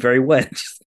just be very wet.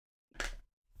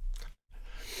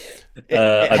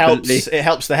 It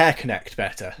helps the hair connect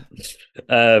better.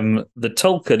 The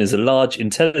Tolkien is a large,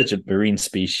 intelligent marine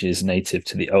species native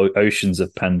to the oceans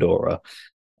of Pandora.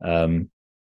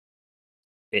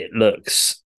 It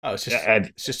looks. Oh, it's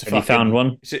just a have you found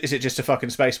one? Is it just a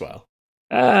fucking space whale?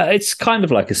 It's kind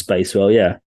of like a space whale,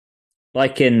 yeah.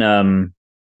 Like in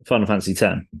Final Fantasy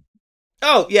X.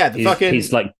 Oh yeah,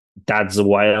 he's like dad's a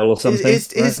whale or something.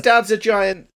 His dad's a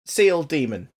giant seal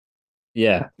demon.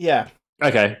 Yeah. Yeah.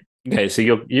 Okay. So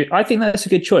you I think that's a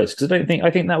good choice because I think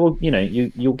that will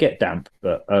you'll get damp,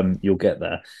 but you'll get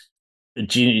there.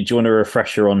 Do you want a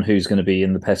refresher on who's going to be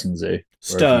in the petting zoo?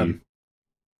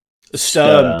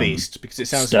 Sturm Beast, because it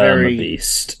sounds very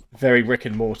Beast. Very Rick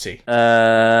and Morty.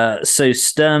 So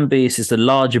Sturm Beast is the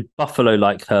larger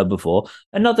buffalo-like herbivore.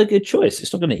 Another good choice.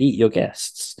 It's not going to eat your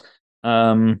guests.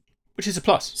 Would which is a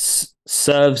plus.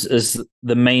 Serves as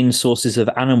the main sources of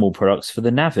animal products for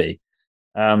the Navy.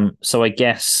 So I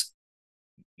guess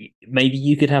maybe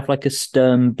you could have like a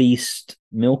Stern Beast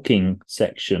milking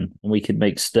section, and we could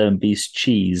make Stern Beast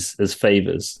cheese as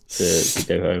favors to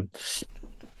go home.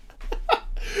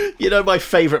 You know my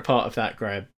favourite part of that,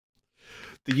 Graham?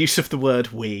 The use of the word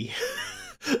we.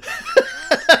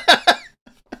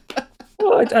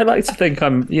 Well, I like to think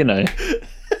I'm,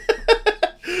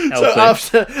 So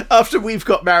after we've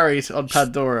got married on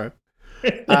Pandora,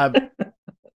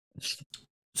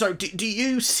 so do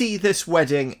you see this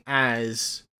wedding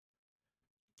as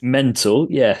mental?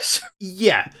 Yes.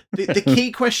 Yeah. The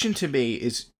key question to me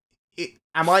is: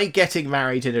 am I getting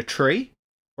married in a tree,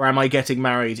 or am I getting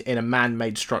married in a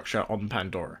man-made structure on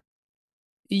Pandora?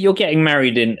 You're getting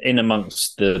married in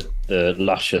amongst the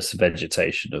luscious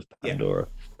vegetation of Pandora.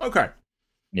 Yeah. Okay.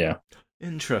 Yeah.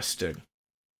 Interesting.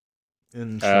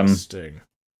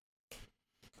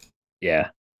 Yeah.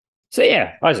 So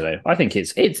yeah, I don't know. I think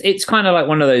it's kind of like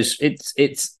one of those.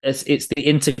 It's the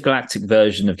intergalactic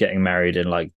version of getting married in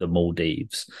like the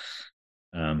Maldives.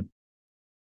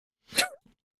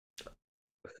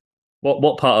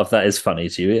 What part of that is funny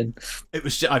to you, Ian? It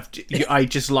was. I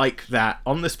just like that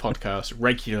on this podcast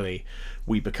regularly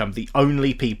we become the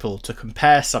only people to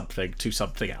compare something to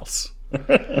something else.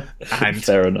 And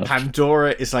fair enough.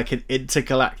 Pandora is like an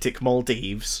intergalactic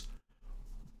Maldives.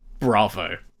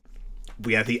 Bravo.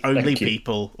 We are the only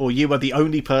people, or you are the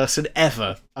only person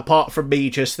ever, apart from me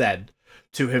just then,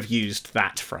 to have used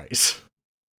that phrase.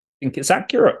 I think it's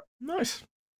accurate. Nice.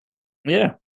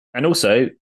 Yeah. And also,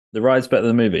 the ride's better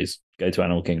than the movies. Go to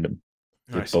Animal Kingdom.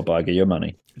 Nice. Give Bob Iger your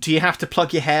money. Do you have to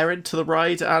plug your hair into the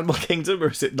ride at Animal Kingdom, or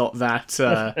is it not that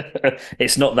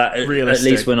it's not that realistic?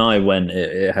 At least when I went,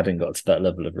 it hadn't got to that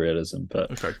level of realism.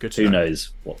 But okay, good who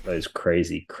knows what those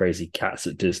crazy cats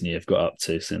at Disney have got up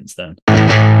to since then.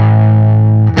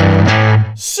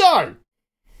 So,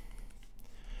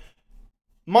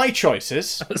 my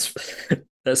choices.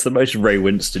 That's the most Ray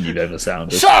Winston you've ever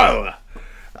sounded. So,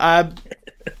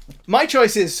 my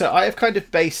choices. So I have kind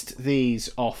of based these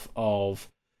off of.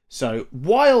 So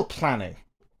while planning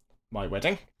my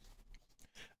wedding,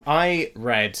 I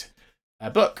read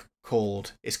a book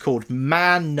called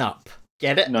Man Up.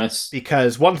 Get it? Nice.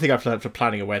 Because one thing I've learned from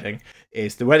planning a wedding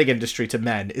is the wedding industry to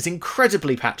men is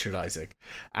incredibly patronising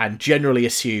and generally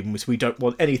assumes we don't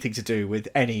want anything to do with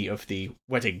any of the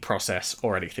wedding process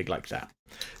or anything like that.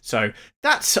 So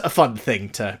that's a fun thing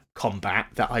to combat,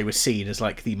 that I was seen as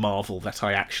like the marvel that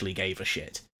I actually gave a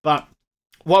shit. But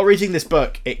while reading this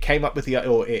book, it came up with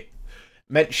it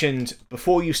mentioned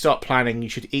before you start planning, you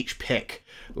should each pick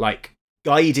like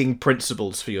guiding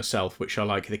principles for yourself, which are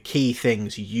like the key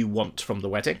things you want from the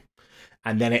wedding.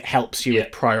 And then it helps you with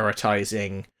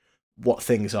prioritizing what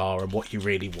things are and what you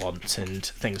really want and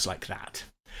things like that.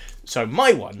 So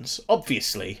my ones,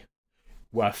 obviously,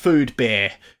 were food,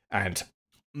 beer, and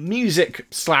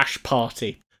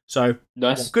music/party. So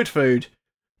nice. Good food,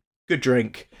 good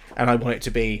drink, and I want it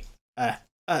to be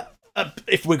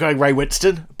if we're going Ray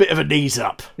Winston, a bit of a knees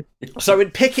up. So in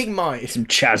picking mine... Some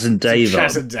Chaz and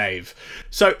Dave.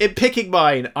 So in picking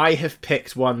mine, I have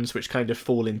picked ones which kind of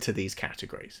fall into these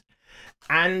categories.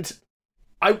 And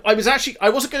I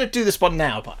wasn't going to do this one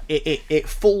now, but it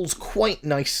falls quite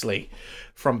nicely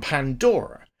from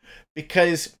Pandora.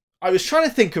 Because I was trying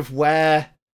to think of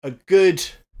where a good,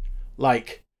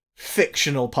 like,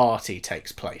 fictional party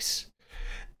takes place.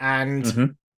 And... Mm-hmm.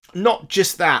 Not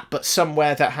just that, but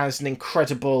somewhere that has an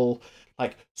incredible,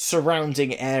 like,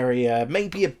 surrounding area,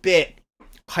 maybe a bit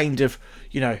kind of,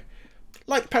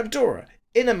 like Pandora,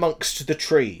 in amongst the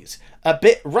trees, a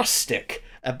bit rustic,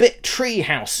 a bit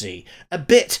treehousey, a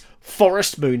bit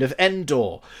Forest Moon of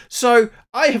Endor. So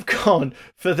I have gone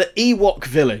for the Ewok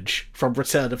Village from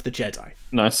Return of the Jedi.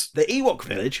 Nice. The Ewok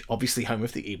Village, obviously home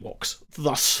of the Ewoks,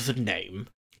 thus the name.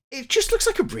 It just looks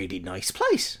like a really nice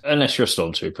place. Unless you're a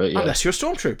stormtrooper, yeah. Unless you're a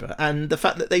stormtrooper. And the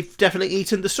fact that they've definitely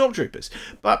eaten the stormtroopers.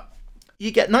 But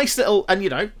you get nice little...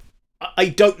 And, I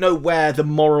don't know where the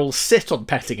morals sit on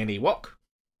petting an Ewok,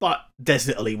 but there's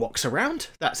little Ewoks around.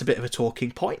 That's a bit of a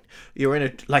talking point. You're in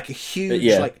a huge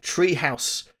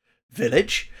treehouse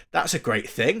village. That's a great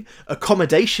thing.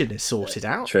 Accommodation is sorted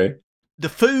out. True. The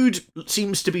food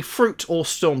seems to be fruit or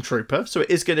stormtrooper, so it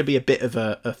is going to be a bit of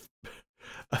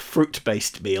a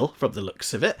fruit-based meal from the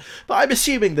looks of it. But I'm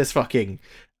assuming there's fucking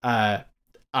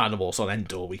animals on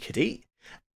Endor we could eat.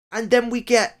 And then we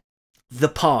get the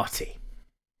party.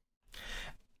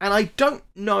 And I don't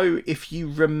know if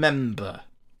you remember.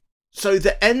 So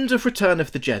the end of Return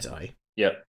of the Jedi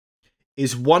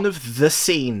is one of the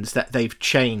scenes that they've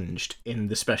changed in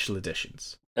the special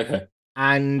editions. Okay.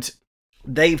 And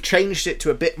They've changed it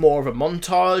to a bit more of a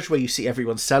montage where you see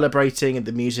everyone celebrating and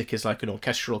the music is like an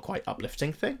orchestral, quite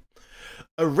uplifting thing.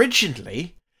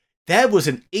 Originally, there was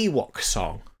an Ewok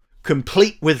song,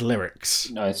 complete with lyrics.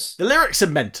 Nice. The lyrics are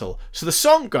mental, so the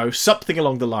song goes something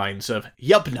along the lines of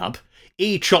Yubnub,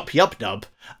 E-chop Yubnub,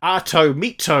 Ato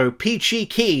Mito Peachy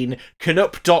Keen,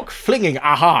 Canup Doc Flinging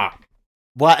Aha.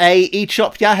 What a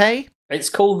E-chop Yahay? It's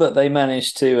cool that they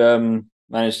managed to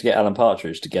get Alan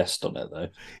Partridge to guest on it, though.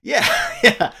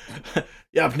 Yeah.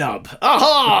 Yubnub.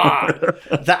 Aha!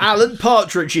 The Alan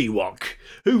Partridge Ewok,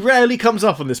 who rarely comes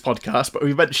up on this podcast, but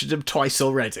we've mentioned him twice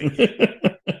already.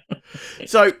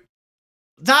 So,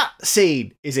 that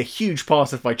scene is a huge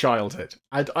part of my childhood,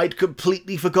 and I'd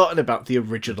completely forgotten about the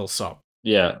original song.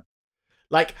 Yeah.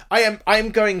 Like, I am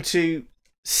going to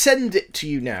send it to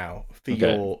you now for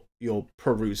your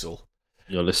perusal.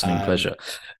 Your listening pleasure.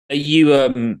 Are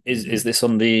you is this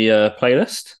on the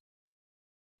playlist?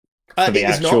 For the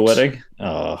actual wedding?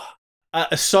 Oh.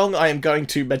 A song I am going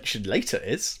to mention later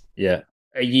is. Yeah.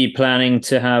 Are you planning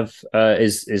to have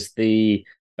is the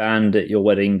band at your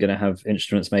wedding going to have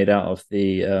instruments made out of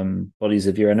the bodies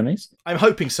of your enemies? I'm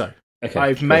hoping so. Okay.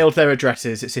 I've mailed their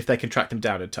addresses. It's if they can track them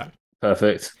down in time.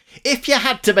 Perfect. If you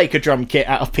had to make a drum kit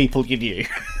out of people you knew,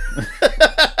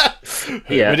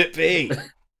 who would it be?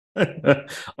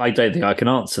 I don't think I can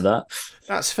answer that.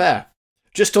 That's fair.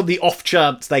 Just on the off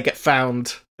chance they get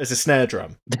found as a snare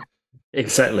drum.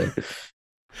 Exactly.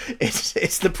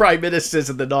 It's the Prime Ministers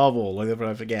of the Narwhal over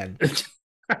and over again.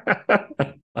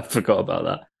 I forgot about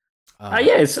that.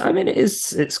 Yes, I mean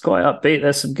it's quite upbeat.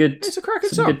 There's some good. It's a cracking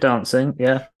song. Good dancing.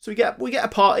 Yeah. So we get a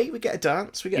party, we get a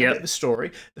dance, we get a bit of a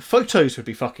story. The photos would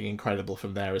be fucking incredible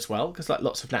from there as well, because like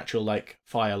lots of natural like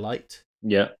firelight.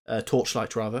 Yeah,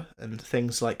 torchlight rather, and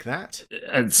things like that.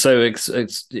 And so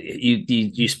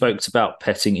you spoke about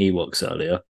petting Ewoks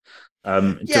earlier.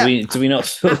 Do we not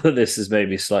feel that this is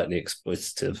maybe slightly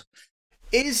exploitative?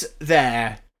 Is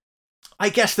there? I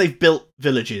guess they've built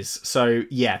villages, so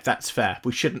yeah, that's fair.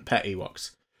 We shouldn't pet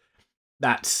Ewoks.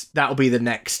 That'll be the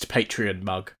next Patreon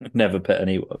mug. Never pet an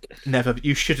Ewok. Never.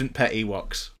 You shouldn't pet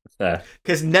Ewoks. Fair.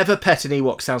 Because never pet an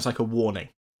Ewok sounds like a warning.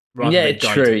 Yeah, it's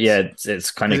true. Yeah,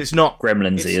 it's kind of it's not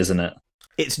Gremlinsy, isn't it?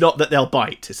 It's not that they'll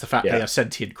bite. It's the fact they are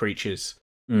sentient creatures.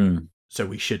 So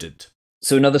we shouldn't.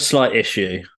 So another slight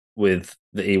issue with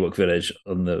the Ewok village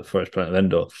on the forest planet of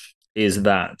Endor is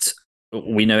that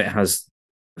we know it has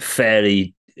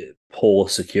fairly poor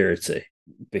security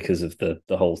because of the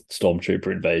whole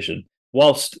Stormtrooper invasion.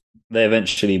 Whilst they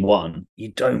eventually won,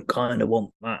 you don't kind of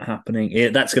want that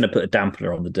happening. That's going to put a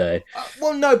dampener on the day.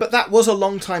 Well, no, but that was a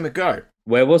long time ago.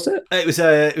 Where was it? It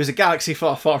was a galaxy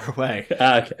far, far away.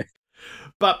 Okay.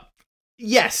 But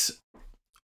yes,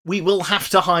 we will have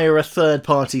to hire a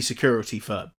third-party security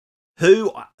firm.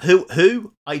 Who?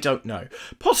 I don't know.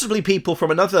 Possibly people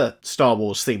from another Star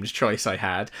Wars themed choice I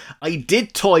had. I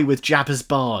did toy with Jabba's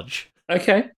barge.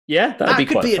 Okay, yeah, that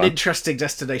could be fun. an interesting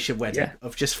destination wedding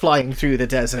of just flying through the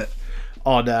desert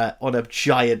on a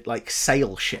giant like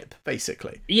sail ship,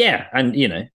 basically. Yeah, and you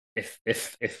know,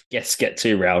 if guests get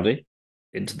too rowdy,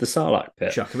 into the Sarlacc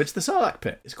pit. Chuck him into the Sarlacc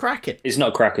pit. It's cracking. It's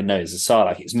not Kraken, no, it's a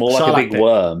Sarlacc. It's more like a big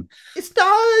worm. It's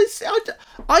nice.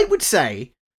 I would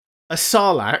say a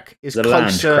Sarlacc is the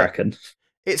closer. Land Kraken.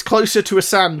 It's closer to a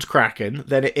sand kraken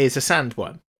than it is a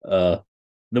sandworm. The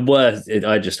worst.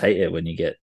 I just hate it when you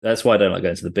get. That's why I don't like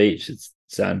going to the beach. It's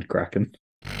sand kraken.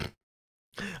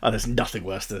 Oh, there's nothing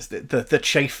worse than the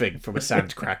chafing from a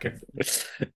sand kraken.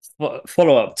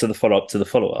 Follow up to the follow up to the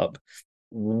follow up.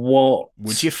 What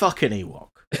would you fuck an Ewok?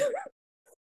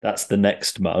 That's the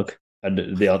next mug,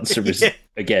 and the answer is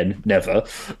again never.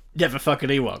 Never fuck an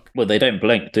Ewok. Well, they don't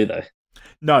blink, do they?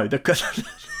 No, the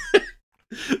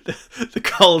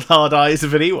cold hard eyes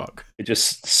of an Ewok. They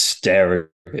just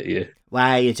stare at you.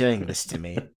 Why are you doing this to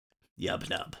me? Yub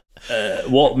nub.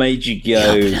 What made you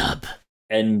go Yub nub.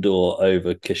 Endor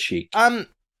over Kashyyyk?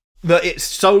 But it's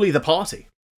solely the party.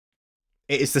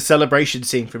 It is the celebration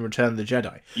scene from Return of the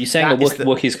Jedi. You saying that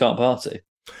Wookiees can't party?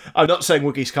 I'm not saying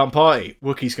Wookiees can't party.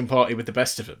 Wookiees can party with the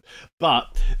best of them.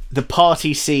 But the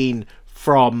party scene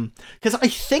from... Because I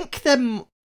think them...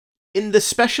 In the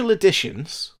special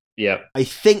editions... Yeah. I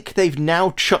think they've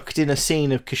now chucked in a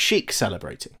scene of Kashyyyk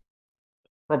celebrating.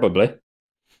 Probably.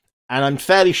 And I'm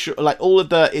fairly sure... Like, all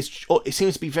of it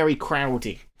seems to be very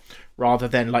crowdy. Rather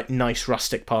than, like, nice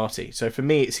rustic party. So for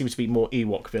me, it seems to be more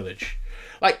Ewok village.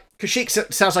 Like,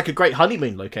 Kashyyyk sounds like a great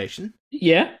honeymoon location.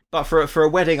 Yeah, but for a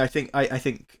wedding, I think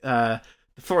the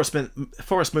Forest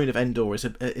Moon of Endor is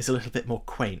a little bit more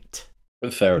quaint.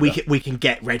 Fair enough. We can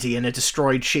get ready in a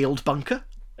destroyed shield bunker.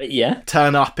 Yeah.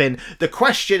 turn up in. The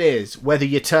question is whether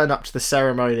you turn up to the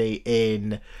ceremony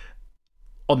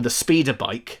on the speeder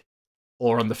bike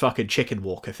or on the fucking chicken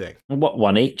walker thing. What,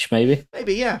 one each, maybe?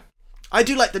 Maybe, yeah. I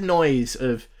do like the noise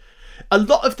of a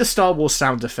lot of the Star Wars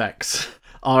sound effects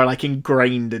are like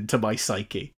ingrained into my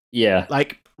psyche. Yeah.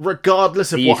 Like,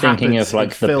 regardless of Are you what thinking happens of like in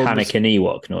the films. panic and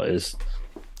Ewok noise?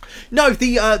 No,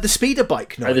 the speeder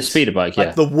bike noise. Oh, the speeder bike, yeah.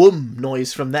 Like the whoom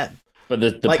noise from them. But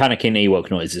the like- panicking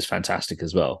Ewok noise is fantastic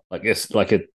as well. Like it's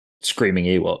like a screaming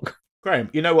Ewok.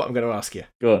 Graham, you know what I'm going to ask you.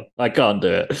 Go on. I can't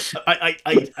do it.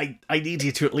 I need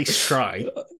you to at least try.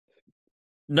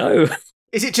 No.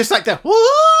 Is it just like the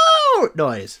whoa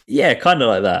noise? Yeah, kind of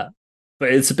like that.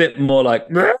 But it's a bit more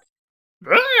like...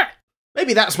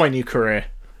 Maybe that's my new career.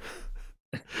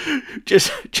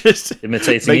 just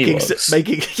Imitating Ewoks.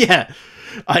 making yeah.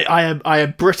 I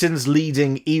am Britain's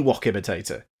leading Ewok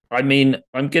imitator. I mean,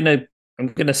 I'm gonna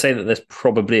say that there's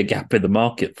probably a gap in the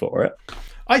market for it.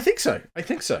 I think so.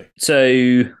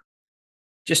 So,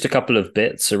 just a couple of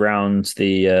bits around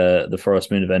the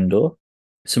Forest Moon of Endor.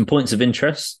 Some points of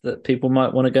interest that people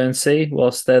might want to go and see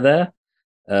whilst they're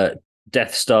there.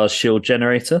 Death Star's shield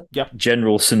generator. Yep.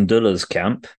 General Syndulla's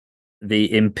camp.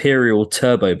 The Imperial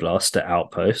Turbo Blaster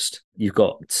outpost. You've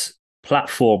got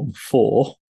Platform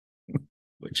 4,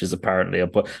 which is apparently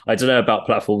I don't know about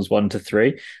platforms 1 to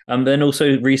 3. Then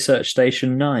also Research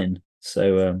Station 9.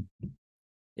 So,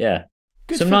 yeah.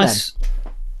 Good some for nice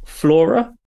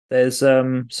flora. There's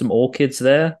some orchids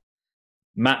there.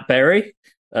 Matt Berry,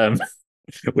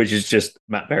 which is just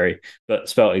Matt Berry, but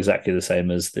spelled exactly the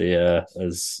same as the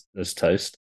as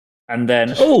toast. And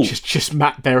then just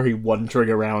Matt Berry wandering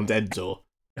around Endor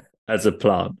as a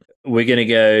plant. We're gonna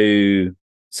go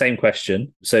same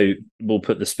question. So we'll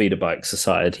put the speeder bikes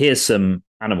aside. Here's some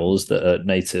animals that are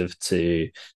native to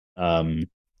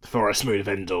Forest Moon of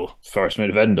Endor. Forest Moon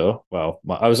of Endor. Well,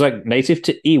 I was like native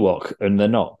to Ewok, and they're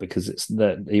not because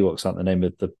the Ewoks aren't the name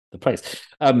of the place.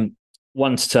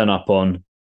 One to turn up on,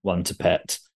 one to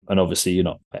pet, and obviously you're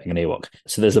not petting an Ewok.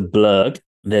 So there's a Blurg,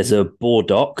 there's a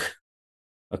Bordock,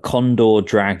 a Condor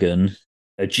Dragon,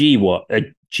 a G-Jaw,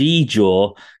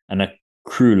 and a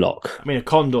Krulok. I mean, a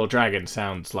Condor Dragon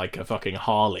sounds like a fucking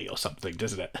Harley or something,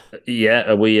 doesn't it? Yeah,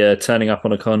 are we turning up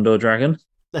on a Condor Dragon?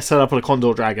 Let's turn up on a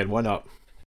Condor Dragon. Why not?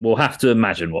 We'll have to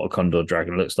imagine what a Condor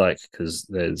Dragon looks like because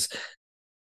there's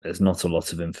not a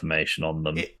lot of information on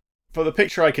them. For the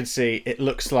picture I can see, it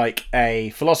looks like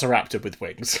a Velociraptor with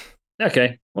wings.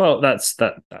 Okay, well that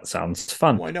sounds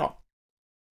fun. Why not?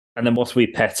 And then what are we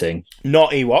petting?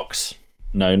 Not Ewoks.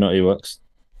 No, not Ewoks.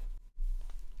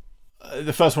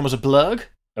 The first one was a Blurg.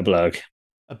 A Blurg.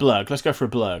 A Blurg. Let's go for a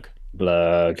Blurg.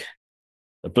 Blurg.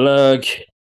 A Blurg.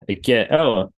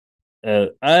 Again.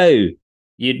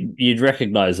 You'd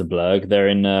recognize a Blurg. They're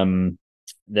in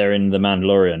The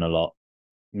Mandalorian a lot.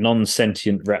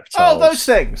 Non-sentient reptiles. Oh, those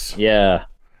things. Yeah.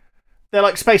 They're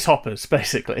like space hoppers,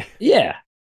 basically. Yeah.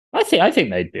 I think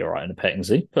they'd be alright in a petting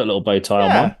zoo. Put a little bow tie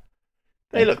on one.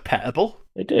 They look petable.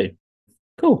 They do.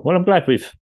 Cool. Well, I'm glad we've,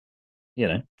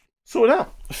 sorted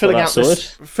out. Filling out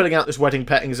sorted. this wedding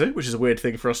petting zoo, which is a weird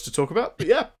thing for us to talk about, but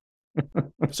yeah.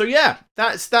 So yeah,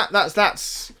 that's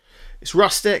it's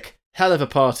rustic, hell of a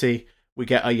party. We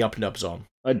get our yub nubs on.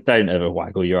 I don't ever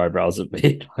waggle your eyebrows at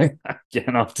me like that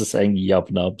again after saying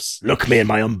yub nubs. Look me in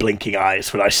my unblinking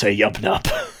eyes when I say yub nub.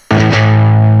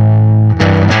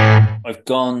 I've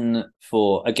gone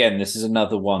for, again, this is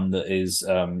another one that is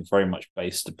very much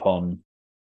based upon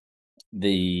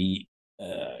the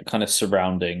kind of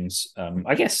surroundings.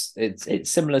 I guess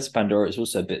it's similar to Pandora. It's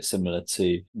also a bit similar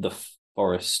to the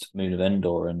Forest Moon of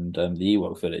Endor and the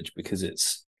Ewok village because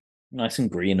it's nice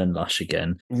and green and lush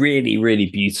again. Really, really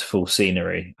beautiful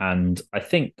scenery. And I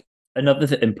think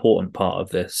another important part of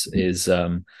this is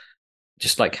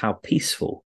just like how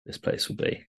peaceful this place will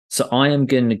be. So I am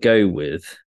going to go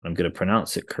with, I'm going to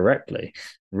pronounce it correctly,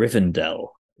 Rivendell,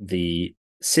 the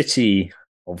city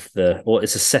or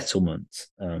it's a settlement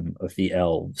of the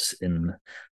elves in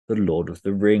the Lord of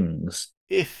the Rings.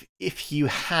 If you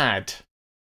had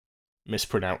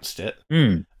mispronounced it,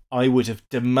 I would have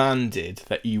demanded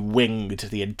that you winged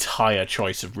the entire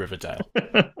choice of Riverdale.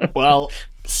 Well,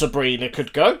 Sabrina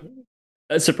could go.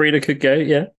 Sabrina could go,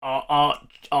 yeah.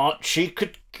 Archie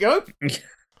could go.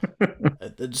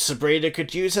 And then Sabrina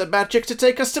could use her magic to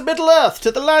take us to Middle-earth,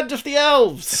 to the land of the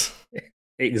elves.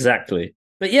 Exactly.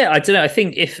 But yeah, I don't know. I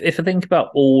think if I think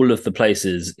about all of the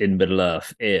places in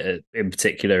Middle-earth, in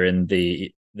particular in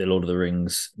the Lord of the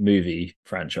Rings movie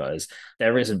franchise,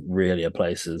 there isn't really a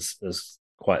place as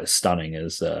quite as stunning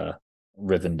as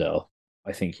Rivendell.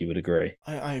 I think you would agree.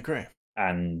 I agree.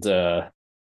 And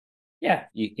Yeah,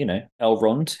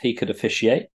 Elrond, he could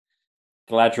officiate.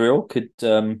 Galadriel could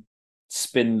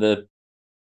spin the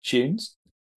tunes.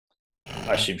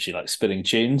 I assume she likes spinning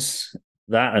tunes.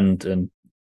 That and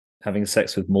having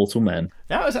sex with mortal men.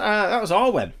 That was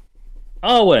Arwen.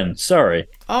 Arwen, sorry.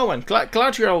 Arwen.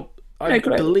 Galadriel, I Yeah,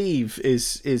 believe,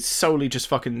 is solely just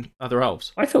fucking other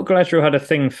elves. I thought Galadriel had a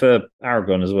thing for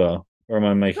Aragorn as well. Or am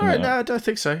I making that No, up? I don't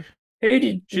think so. Who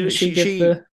did she give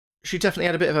the... She definitely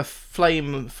had a bit of a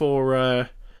flame for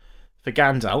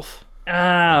Gandalf.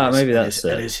 Maybe that's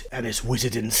it. And his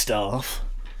wizarding staff.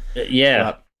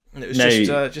 Yeah. And it was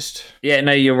just. Yeah,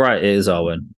 no, you're right. It is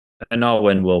Arwen, and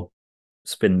Arwen will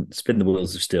spin the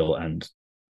wheels of steel and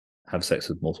have sex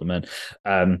with mortal men.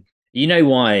 You know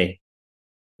why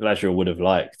Galadriel would have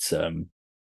liked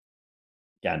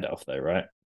Gandalf, though, right?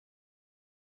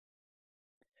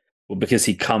 Well, because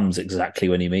he comes exactly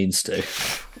when he means to.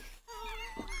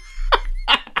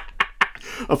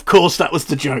 Of course, that was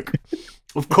the joke.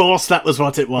 Of course, that was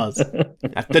what it was.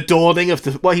 At the dawning of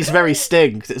the... Well, he's very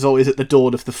Sting, because it's always at the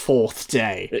dawn of the fourth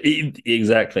day.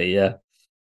 Exactly, yeah.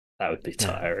 That would be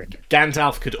tiring.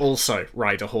 Gandalf could also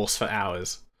ride a horse for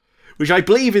hours, which I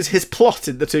believe is his plot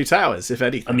in The Two Towers, if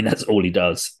anything. I mean, that's all he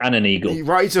does. And an eagle. He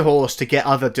rides a horse to get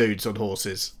other dudes on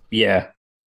horses. Yeah.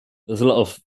 There's a lot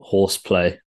of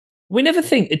horseplay. We never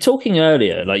think... Talking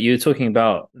earlier, like you were talking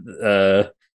about...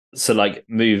 So, like,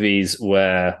 movies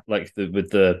where, like, with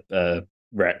the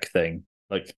wreck thing,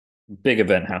 like, big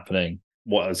event happening,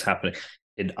 what is happening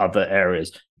in other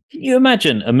areas. Can you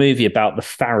imagine a movie about the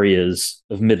farriers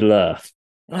of Middle Earth?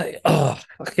 Like,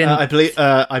 I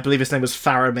believe his name was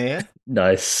Faramir.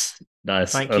 Nice.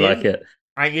 Thank I you. like it.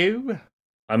 Are you?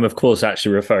 I'm, of course,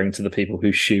 actually referring to the people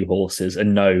who shoe horses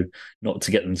and know not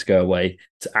to get them to go away,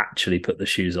 to actually put the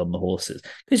shoes on the horses.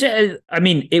 Because, I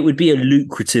mean, it would be a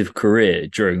lucrative career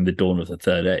during the dawn of the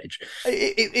Third Age.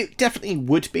 It definitely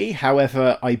would be.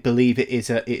 However, I believe it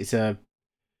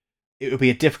would be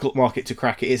a difficult market to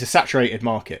crack. It is a saturated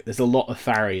market. There's a lot of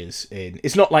farriers in.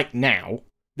 It's not like now.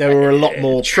 There are a lot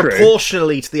more. True.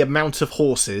 Proportionally to the amount of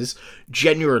horses,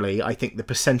 generally, I think the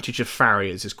percentage of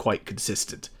farriers is quite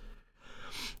consistent.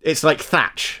 It's like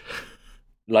Thatch.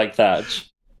 Like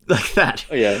Thatch. Like Thatch.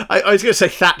 Oh, yeah. I was going to say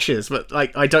Thatchers, but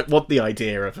like I don't want the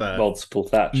idea of multiple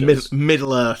Thatchers.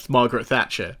 Middle Earth Margaret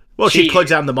Thatcher. Well, she'd close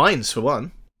down the mines for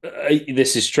one.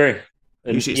 This is true.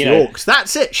 And, Usually it's the orcs.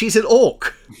 That's it. She's an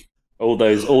orc. All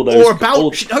those. Or a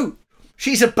Balrog.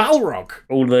 She's a Balrog.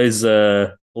 All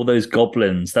those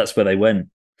goblins. That's where they went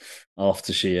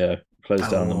after she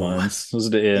closed down the mines,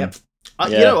 wasn't it? Ian? Yep.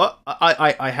 You know what?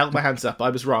 I held my hands up.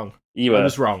 I was wrong. I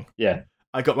was wrong. Yeah.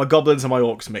 I got my goblins and my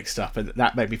orcs mixed up, and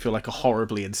that made me feel like a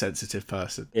horribly insensitive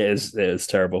person. It is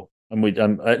terrible. And we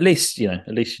at least you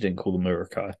didn't call them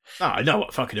Urukai. Oh, I know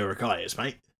what fucking Urukai is,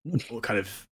 mate. What kind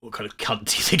of cunt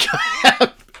do you think I am?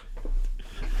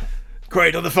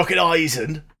 Great on the fucking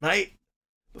Eisen, mate.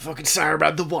 The fucking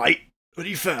Saruman the White, when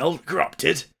he fell,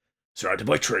 corrupted, surrounded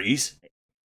by trees.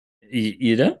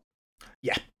 You don't?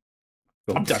 Yeah.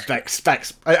 Cool. I'm done.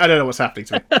 Thanks. I don't know what's happening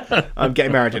to me. I'm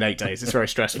getting married in 8 days. It's very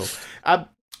stressful.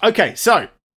 Okay, so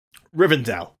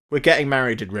Rivendell. We're getting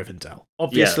married in Rivendell.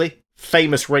 Obviously,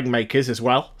 famous ring makers as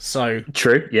well. So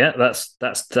true. Yeah,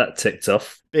 that ticked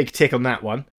off. Big tick on that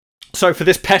one. So for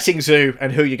this petting zoo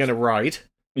and who you're going to ride,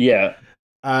 yeah,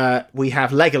 we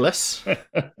have Legolas,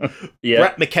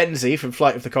 Brett McKenzie from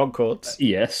Flight of the Conchords.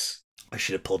 Yes, I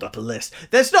should have pulled up a list.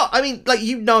 There's not. I mean, like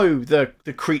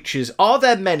the creatures. Are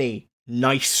there many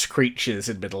nice creatures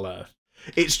in Middle Earth?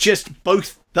 It's just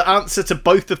both. The answer to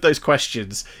both of those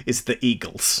questions is the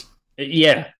eagles.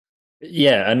 Yeah,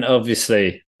 and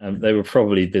obviously they were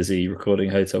probably busy recording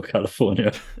Hotel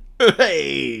California.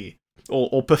 Hey,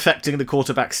 or perfecting the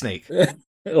quarterback sneak.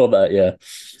 Or that, yeah.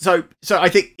 So I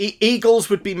think eagles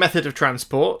would be method of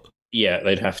transport. Yeah,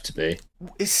 they'd have to be.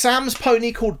 Is Sam's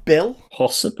pony called Bill?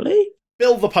 Possibly.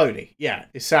 Bill the pony. Yeah,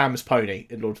 is Sam's pony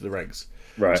in Lord of the Rings.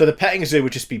 Right. So the petting zoo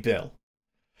would just be Bill.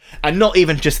 And not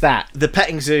even just that. The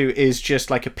petting zoo is just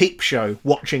like a peep show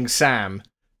watching Sam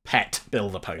pet Bill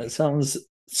the pony. That sounds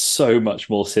so much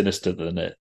more sinister than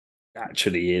it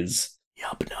actually is.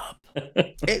 Yup nub.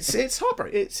 It's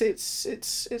heartbreaking.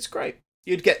 It's great.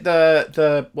 You'd get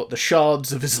the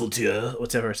shards of Isildur,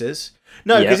 whatever it is.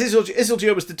 No, because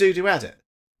Isildur was the dude who had it.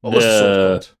 What was the sword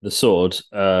called? The sword,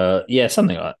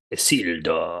 something like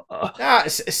Isildur.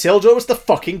 Isildur was the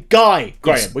fucking guy.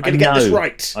 Graham, yes, we're going to get this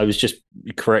right. I was just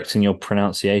correcting your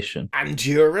pronunciation.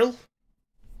 Anduril,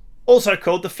 also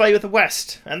called the Flame of the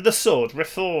West, and the sword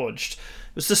reforged.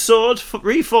 It was the sword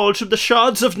reforged from the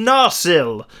shards of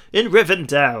Narsil in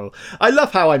Rivendell. I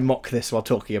love how I mock this while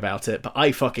talking about it, but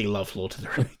I fucking love Lord of the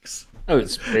Rings. Oh,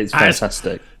 it's As-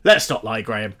 fantastic. Let's not lie,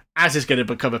 Graham. As is going to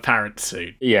become apparent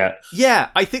soon. Yeah. Yeah,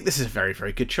 I think this is a very,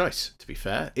 very good choice. To be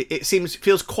fair, it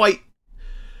feels quite.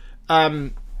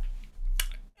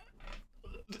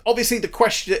 Obviously, the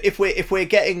question if we're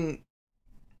getting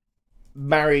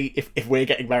married, if we're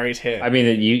getting married here, I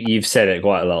mean, you've said it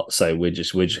quite a lot, so we're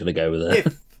just going to go with it.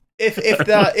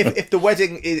 if the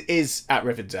wedding is at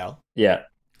Rivendell, Yeah.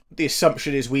 the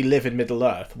assumption is we live in Middle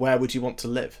Earth. Where would you want to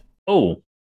live? Oh,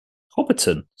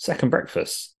 Hobbiton, second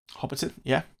breakfast. Hobbiton,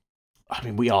 yeah. I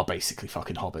mean, we are basically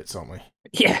fucking hobbits, aren't we?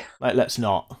 Yeah. Like, let's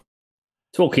not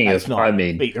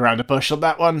Beat beat around the bush on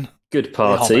that one. good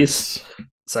parties.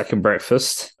 Second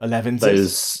breakfast. 11.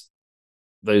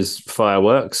 Those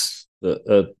fireworks that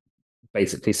are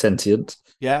basically sentient.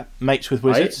 Yeah, mates with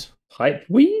wizards. Pipe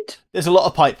weed? There's a lot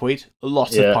of pipeweed. A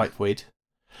lot of pipeweed.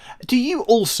 Do you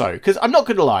also, because I'm not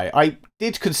going to lie, I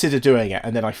did consider doing it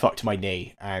and then I fucked my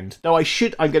knee. And though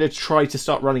I'm going to try to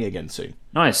start running again soon.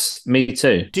 Nice. Me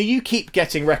too. Do you keep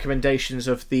getting recommendations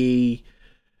of the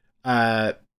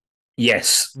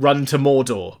Yes. Run to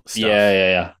Mordor stuff?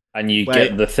 Yeah. And you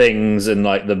get the things, and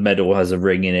like the medal has a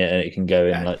ring in it, and it can go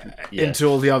in into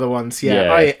all the other ones.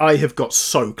 Yeah. I have got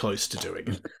so close to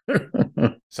doing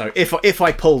it. So if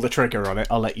I pull the trigger on it,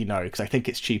 I'll let you know, because I think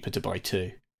it's cheaper to buy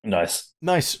 2. Nice.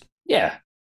 Yeah.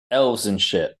 Elves and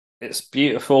shit. It's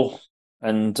beautiful,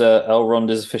 and Elrond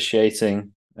is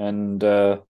officiating, and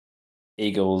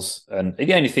eagles, and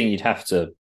the only thing you'd have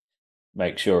to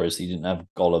make sure is you didn't have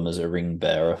Gollum as a ring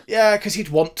bearer. Yeah, because he'd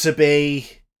want to be.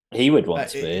 He would want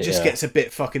to be. It just gets a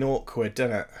bit fucking awkward,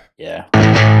 doesn't it? Yeah.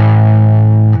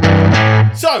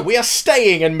 So, we are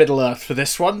staying in Middle-earth for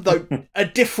this one, though a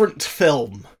different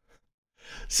film.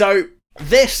 So,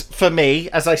 this, for me,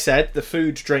 as I said, the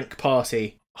food, drink,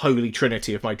 party, holy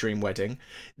trinity of my dream wedding,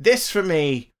 this, for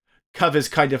me, covers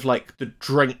kind of like the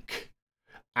drink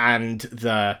and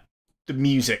the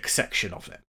music section of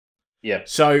it. Yeah.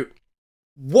 So,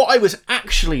 what I was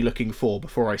actually looking for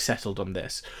before I settled on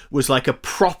this was like a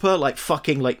proper, like,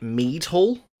 fucking, like, mead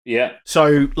hall. Yeah.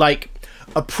 So, like,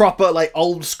 a proper, like,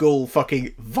 old school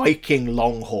fucking Viking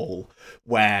long hall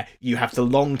where you have the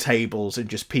long tables and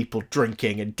just people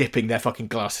drinking and dipping their fucking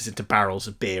glasses into barrels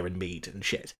of beer and mead and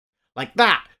shit. Like,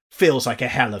 that feels like a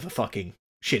hell of a fucking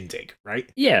shindig,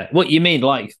 right? Yeah. What you mean,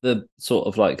 like the sort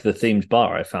of like the themed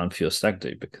bar I found for your stag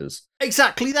do, because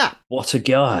Exactly that. what a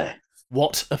guy.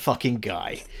 What a fucking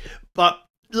guy. But,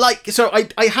 like, so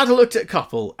I had a look at a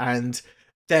couple, and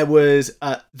there was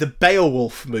the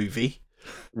Beowulf movie.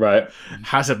 Right.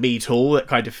 Has a mead hall that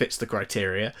kind of fits the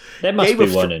criteria. There must be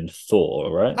one in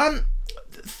Thor, right?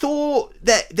 Thor,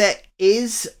 there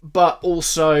is, but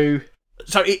also...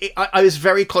 So I was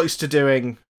very close to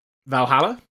doing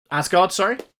Valhalla. Asgard,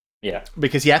 sorry. Yeah.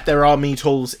 Because, there are mead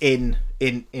halls in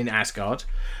Asgard.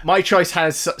 My choice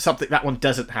has something that one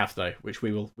doesn't have, though, which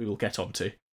we will get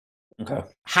onto. Okay.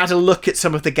 Had a look at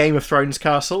some of the Game of Thrones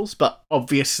castles, but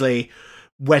obviously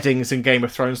weddings and Game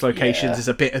of Thrones locations is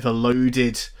a bit of a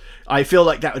loaded... I feel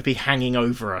like that would be hanging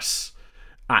over us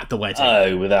at the wedding.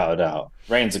 Oh, without a doubt.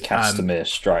 Rains of Castamere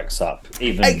strikes up,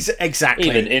 even exactly,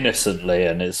 even innocently,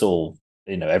 and it's all,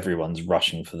 everyone's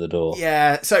rushing for the door.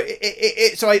 Yeah, so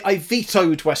I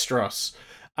vetoed Westeros.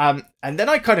 And then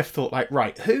I kind of thought, like,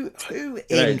 right, who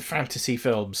in fantasy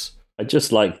films? I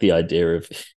just like the idea of,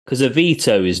 because a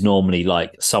veto is normally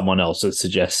like someone else has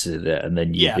suggested it and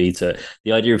then you veto it.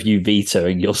 The idea of you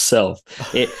vetoing yourself.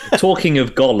 Talking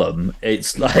of Gollum,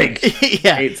 it's like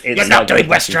it's you're not doing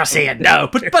Westeros here, no,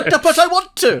 but I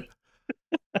want to.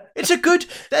 It's a good.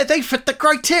 They fit the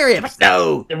criteria, but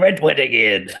no, the Red Wedding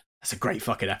in. That's a great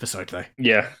fucking episode, though.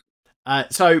 Yeah.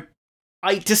 So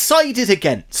I decided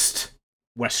against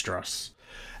Westeros,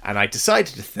 and I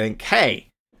decided to think, hey,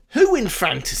 who in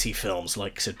fantasy films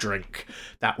likes a drink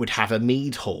that would have a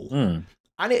mead hall? Mm.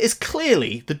 And it is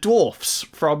clearly the dwarfs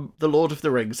from The Lord of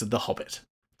the Rings and The Hobbit.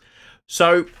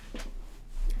 So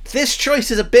this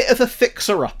choice is a bit of a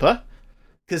fixer-upper,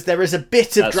 because there is a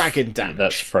bit of dragon damage.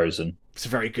 That's Frozen. It's a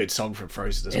very good song from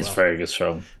Frozen as well. It's a very good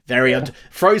song.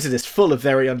 Frozen is full of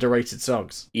very underrated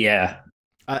songs. Yeah.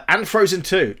 And Frozen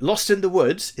 2, Lost in the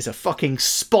Woods, is a fucking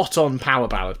spot-on power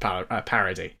ballad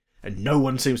parody, and no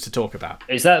one seems to talk about.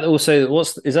 Is that also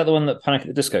is that the one that Panic at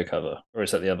the Disco cover, or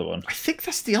is that the other one? I think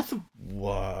that's the other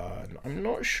one. I'm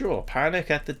not sure. Panic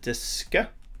at the Disco.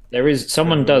 There is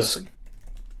someone does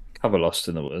cover Lost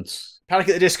in the Woods. Panic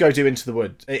at the Disco do Into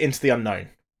the Unknown.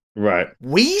 Right.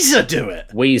 Weezer do it.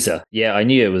 Weezer. Yeah, I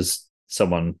knew it was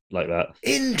someone like that.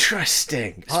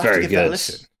 Interesting. It's very good.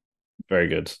 Very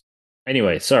good.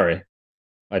 Anyway, sorry.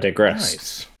 I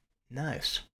digress.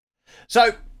 Nice.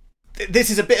 So, this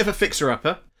is a bit of a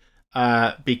fixer-upper.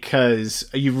 because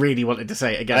you really wanted to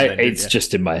say it again. Then, it's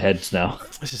just in my head now.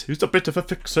 This is who's a bit of a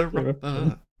fixer.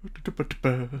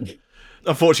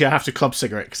 Unfortunately, I have to club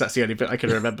singer it because that's the only bit I can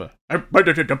remember.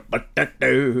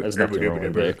 There's nothing wrong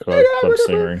with it. Club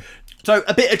singing. So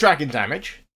a bit of dragon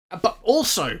damage, but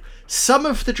also some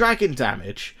of the dragon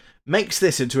damage makes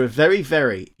this into a very,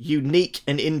 very unique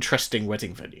and interesting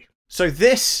wedding venue. So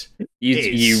this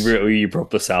you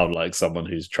proper sound like someone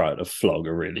who's trying to flog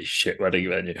a really shit wedding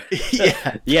venue.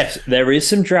 Yeah. Yes, there is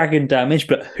some dragon damage,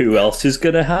 but who else is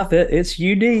going to have it? It's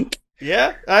unique.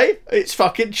 Yeah, eh? It's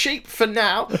fucking cheap for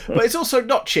now, but it's also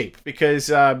not cheap because,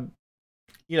 the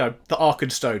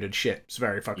Arkenstone and shit is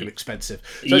very fucking expensive.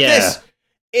 So this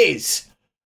is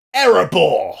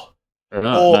Erebor, or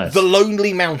nice. the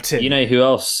Lonely Mountain. You know who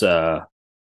else?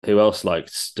 Who else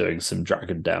likes doing some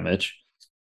dragon damage?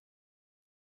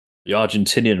 The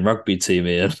Argentinian rugby team,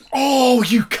 Ian. Oh,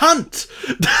 you cunt!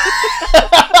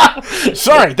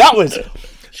 Sorry,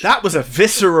 that was a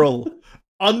visceral,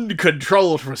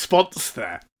 uncontrolled response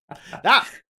there. That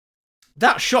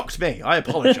shocked me. I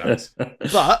apologise,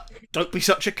 but don't be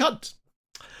such a cunt.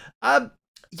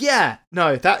 Yeah,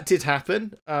 no, that did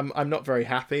happen. I'm not very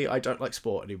happy. I don't like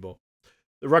sport anymore.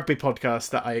 The rugby podcast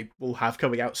that I will have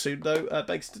coming out soon, though,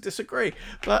 begs to disagree.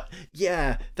 But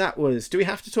yeah, that was. Do we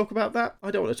have to talk about that? I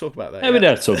don't want to talk about that. No, we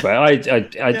don't have to talk about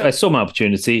it. I saw my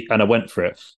opportunity and I went for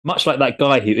it. Much like that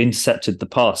guy who intercepted the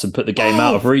pass and put the game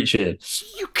out of reach in.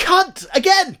 You can't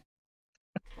again.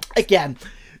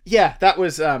 Yeah, that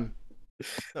was fun.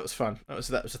 That was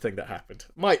the thing that happened.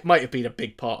 Might have been a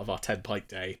big part of our 10-pint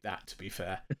day. That, to be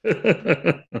fair.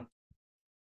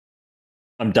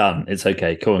 I'm done. It's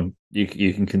okay. Come on,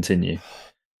 you can continue.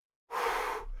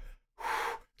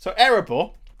 So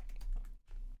Erebor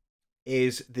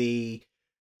is the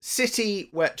city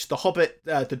which the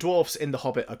dwarves in the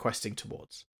Hobbit are questing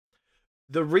towards.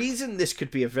 The reason this could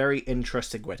be a very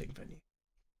interesting wedding venue.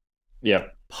 Yeah.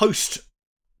 Post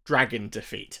dragon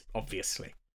defeat,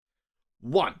 obviously.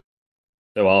 One.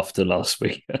 So after last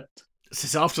weekend. This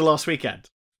is after last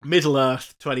weekend. Middle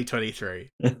Earth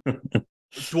 2023.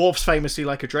 Dwarves famously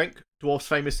like a drink. Dwarves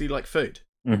famously like food.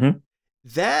 Mm-hmm.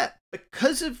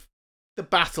 Because of the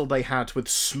battle they had with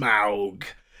Smaug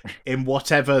in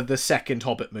whatever the second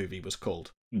Hobbit movie was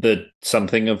called. The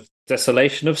something of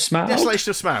Desolation of Smaug? Desolation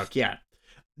of Smaug, yeah.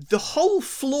 The whole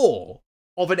floor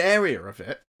of an area of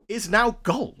it is now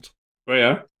gold. Oh,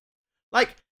 yeah?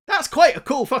 Like, that's quite a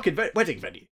cool fucking wedding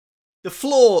venue. The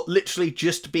floor literally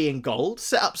just being gold.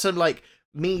 Set up some,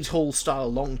 mead hall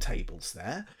style long tables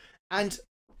there. And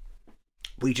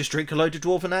we just drink a load of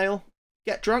dwarven ale,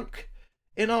 get drunk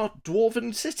in our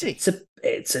dwarven city.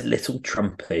 It's a little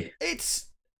Trumpy.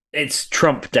 It's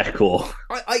Trump decor.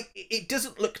 It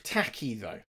doesn't look tacky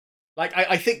though.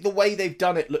 I think the way they've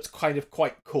done it looks kind of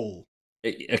quite cool.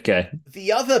 Okay.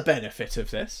 The other benefit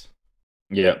of this,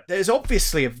 there's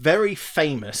obviously a very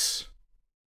famous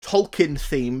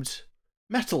Tolkien-themed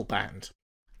metal band.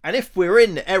 And if we're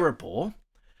in Erebor,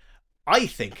 I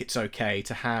think it's okay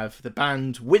to have the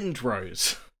band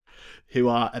Windrose, who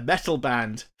are a metal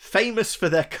band famous for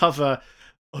their cover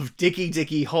of Diggy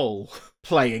Diggy Hole,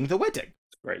 playing the wedding.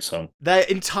 Great song. They're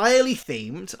entirely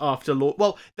themed after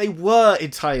they were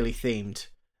entirely themed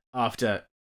after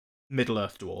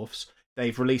Middle-earth Dwarfs.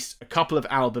 They've released a couple of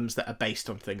albums that are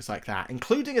based on things like that,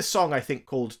 including a song I think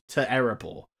called To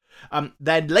Erebor.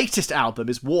 Their latest album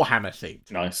is Warhammer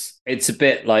themed. Nice. It's a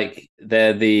bit like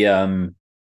they're the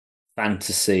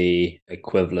fantasy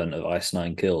equivalent of Ice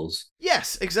Nine Kills.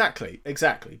 Yes, exactly.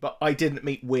 But I didn't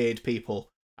meet weird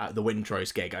people at the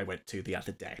Windrose gig I went to the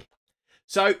other day.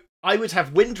 So I would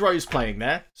have Windrose playing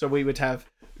there. So we would have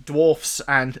dwarfs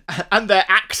and their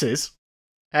axes.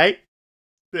 Hey,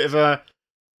 bit of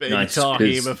Nice, guitar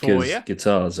humour for you.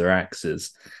 Guitars are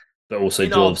axes, but also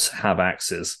dwarves have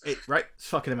axes. Right, it's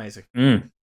fucking amazing.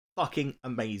 Fucking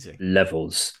amazing.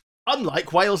 Levels.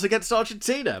 Unlike Wales against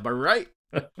Argentina, am I right?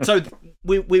 So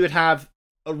we would have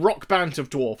a rock band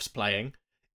of dwarfs playing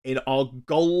in our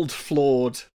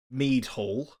gold-floored mead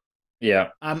hall. Yeah.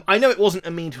 I know it wasn't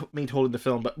a mead hall in the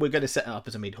film, but we're going to set it up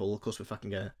as a mead hall. Of course, we're fucking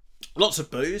going to. Lots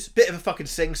of booze, bit of a fucking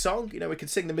sing-song. We can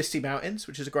sing the Misty Mountains,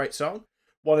 which is a great song.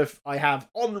 I have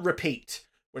on repeat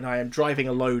when I am driving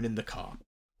alone in the car,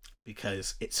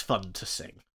 because it's fun to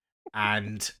sing.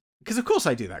 And because of course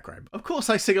I do that, Graham. Of course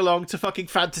I sing along to fucking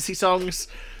fantasy songs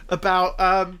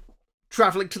about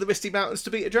travelling to the Misty Mountains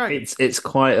to beat a dragon. It's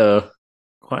quite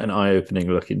an eye-opening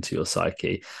look into your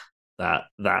psyche.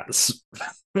 That's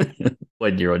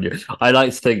when you're on your. I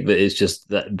like to think that it's just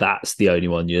that's the only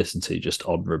one you listen to just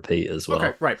on repeat as well.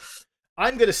 Okay, right.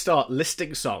 I'm going to start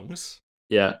listing songs.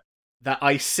 Yeah. That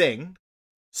I sing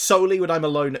solely when I'm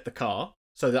alone at the car,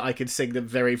 so that I can sing them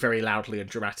very, very loudly and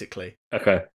dramatically.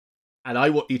 Okay. And I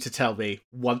want you to tell me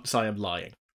once I am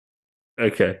lying.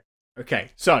 Okay.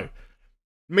 Okay, so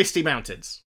Misty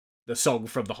Mountains, the song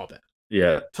from The Hobbit.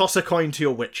 Yeah. Toss a coin to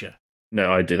your Witcher.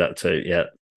 No, I do that too. Yeah.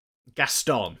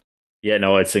 Gaston. Yeah,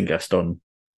 no, I'd sing Gaston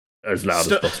as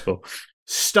loud as possible.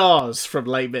 Stars from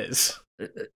Les Mis.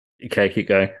 Okay, keep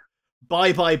going.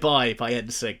 Bye Bye Bye by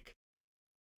NSYNC.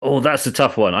 Oh, that's a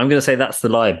tough one. I'm going to say That's the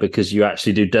Lie because you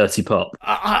actually do Dirty Pop.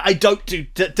 I don't do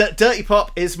Dirty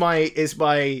Pop is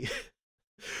my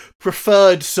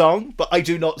preferred song, but I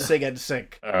do not sing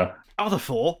NSYNC. Other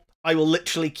four, I will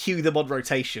literally cue them on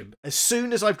rotation as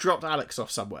soon as I've dropped Alex off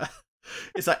somewhere.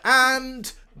 It's like,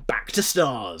 and back to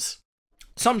Stars.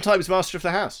 Sometimes Master of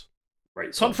the House.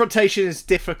 Right. Song. Confrontation is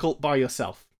difficult by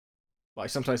yourself, but I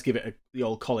sometimes give it the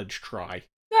old college try.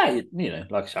 Yeah,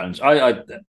 like a challenge. I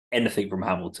anything from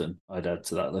Hamilton, I'd add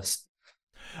to that list.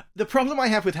 The problem I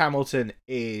have with Hamilton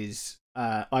is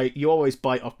you always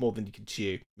bite off more than you can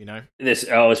chew,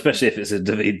 Especially if it's a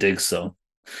David Diggs song.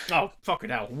 Oh, fucking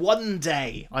hell. One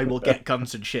day I will get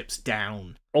Guns and Ships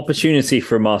down. Opportunity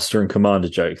for a Master and Commander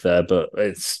joke there, but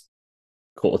it's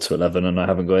 11:15 and I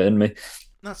haven't got it in me.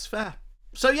 That's fair.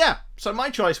 So my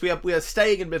choice, we are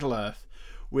staying in Middle-earth.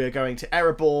 We are going to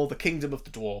Erebor, the Kingdom of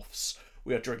the Dwarfs.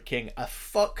 We are drinking a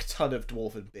fuck ton of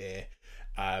dwarven beer.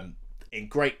 In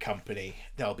great company.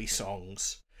 There'll be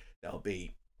songs. There'll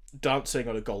be dancing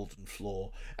on a golden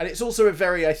floor. And it's also a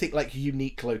very, I think,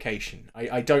 unique location.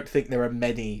 I don't think there are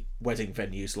many wedding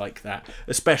venues like that,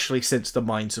 especially since the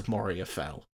Mines of Moria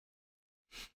fell.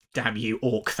 Damn you,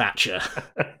 Orc Thatcher.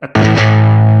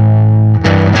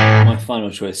 My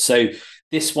final choice. So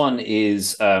this one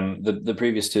is the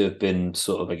previous two have been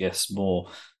sort of, I guess, more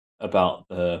about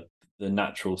the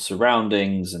natural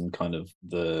surroundings and kind of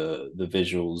the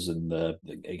visuals and the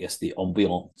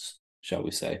ambiance, shall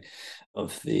we say,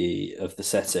 of the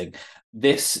setting.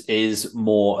 This is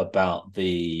more about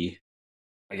the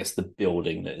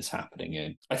building that is happening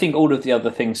in. I think all of the other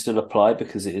things still apply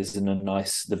because it is in a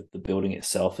nice, the building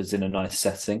itself is in a nice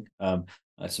setting,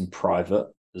 nice and private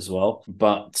as well.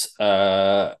 But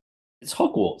it's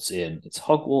Hogwarts, Ian. It's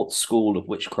Hogwarts School of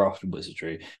Witchcraft and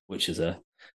Wizardry, which is a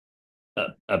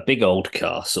big old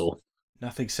castle.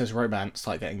 Nothing says romance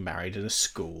like getting married in a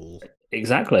school.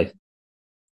 Exactly.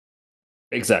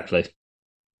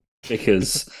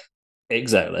 Because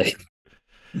exactly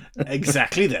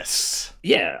this.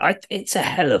 Yeah, it's a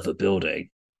hell of a building.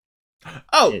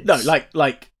 No,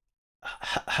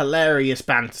 hilarious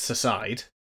banter aside,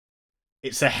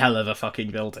 it's a hell of a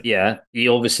fucking building. Yeah,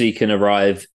 you obviously can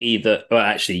arrive either. Well,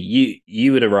 actually,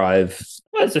 you would arrive.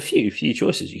 Well, there's a few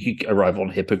choices. You could arrive on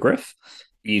Hippogriff.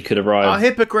 You could arrive. Are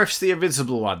Hippogriffs the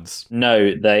invisible ones?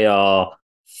 No, they are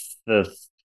the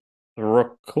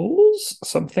Thruckles,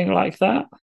 something like that.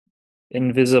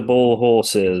 Invisible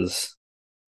horses.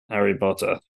 Harry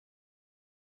Potter.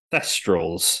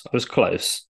 Thestrals. I was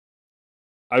close.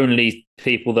 Only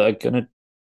people that are going to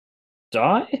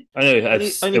die? I know.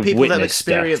 Only people that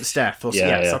experience death or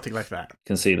something like that.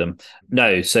 Can see them.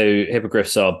 No, so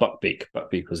hippogriffs are Buckbeak.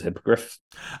 Buckbeak was a hippogriff.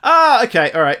 Ah,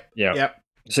 okay, all right. Yeah. Yep.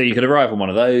 So you could arrive on one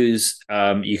of those.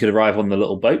 You could arrive on the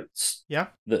little boats. Yeah.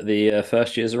 That the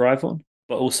first years arrive on,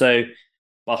 but also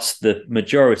bus the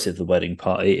majority of the wedding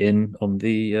party in on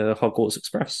the Hogwarts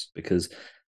Express because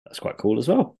that's quite cool as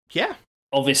well. Yeah.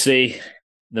 Obviously,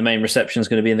 the main reception is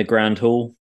going to be in the Grand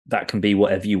Hall. That can be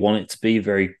whatever you want it to be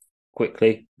very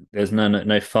quickly. There's no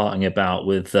farting about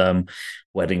with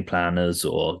wedding planners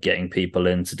or getting people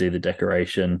in to do the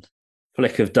decoration.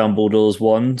 Flick of Dumbledore's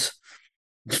wand.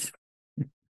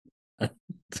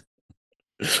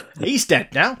 He's dead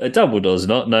now. Dumbledore's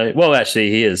not, no. Well, actually,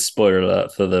 he is. Spoiler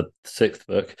alert for the 6th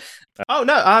book. Oh,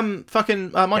 no,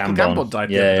 fucking Michael Gambon died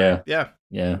the other day.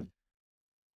 Yeah.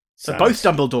 So both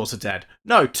Dumbledores are dead.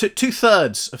 No,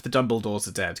 2/3 of the Dumbledores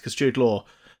are dead because Jude Law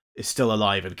is still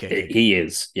alive and kicking. He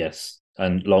is, yes.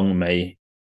 And long may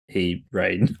he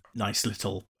reign. Nice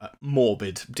little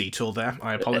morbid detour there.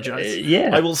 I apologise.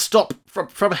 Yeah. I will stop,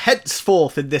 from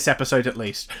henceforth in this episode at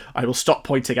least, I will stop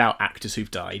pointing out actors who've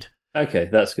died. Okay,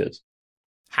 that's good.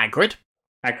 Hagrid?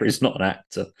 Hagrid's not an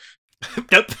actor.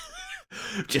 Nope.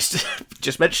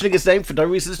 Just mentioning his name for no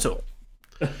reason at all.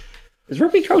 Is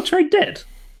Robbie Coltrane dead?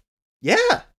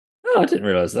 Yeah. Oh, I didn't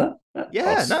realise that.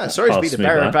 Sorry to be the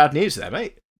bearer of bad news there,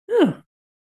 mate. Yeah.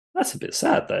 That's a bit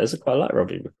sad, though. I quite like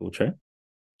Robbie Coltrane.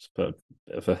 Just put a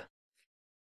bit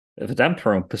of a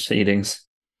damper on proceedings.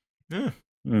 Yeah.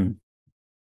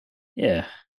 Yeah.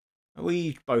 Are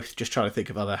we both just trying to think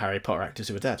of other Harry Potter actors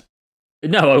who are dead?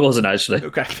 No, I wasn't actually.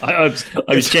 Okay. I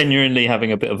was genuinely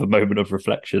having a bit of a moment of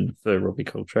reflection for Robbie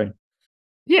Coltrane.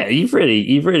 Yeah, you've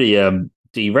really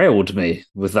derailed me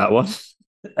with that one.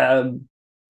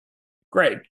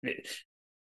 Great,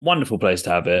 wonderful place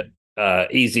to have it.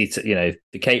 Easy to,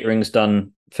 the catering's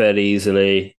done fairly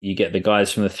easily. You get the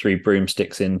guys from the Three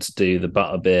Broomsticks in to do the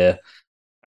butter beer.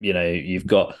 You've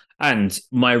got, and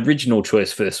my original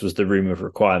choice for this was the Room of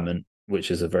Requirement,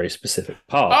 which is a very specific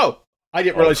part. Oh, I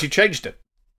didn't realise you changed it.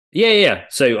 Yeah.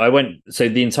 So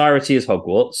the entirety is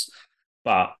Hogwarts,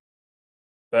 but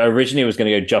originally I was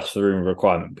going to go just for the Room of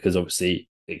Requirement because obviously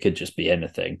it could just be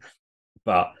anything.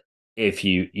 But if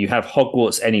you have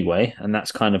Hogwarts anyway, and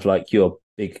that's kind of like your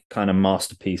big kind of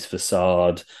masterpiece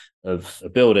facade of a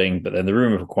building, but then the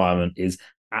Room of Requirement is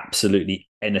absolutely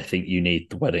anything you need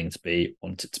the wedding to be,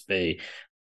 want it to be,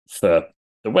 for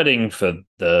the wedding, for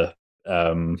the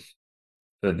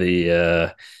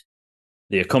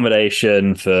the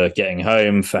accommodation, for getting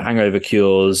home, for hangover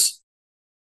cures,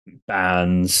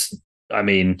 bands. I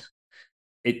mean,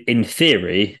 in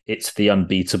theory, it's the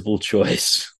unbeatable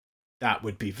choice. That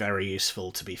would be very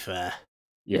useful, to be fair.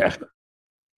 Yeah.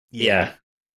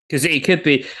 Because it could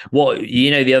be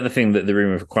the other thing that the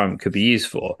Room of Requirement could be used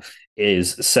for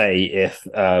is, say, if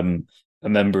a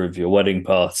member of your wedding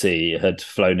party had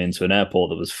flown into an airport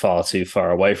that was far too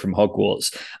far away from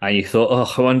Hogwarts, and you thought,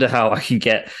 oh, I wonder how I can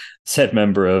get said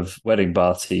member of wedding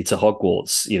party to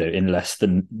Hogwarts, in less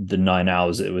than the 9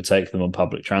 hours it would take them on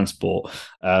public transport.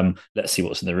 Let's see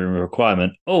what's in the Room of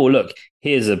Requirement. Oh, look,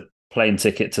 here's a plane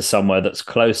ticket to somewhere that's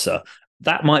closer.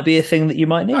 That might be a thing that you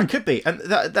might need. That could be. And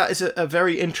that is a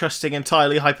very interesting,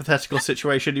 entirely hypothetical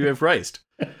situation you have raised.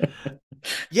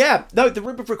 Yeah, no, the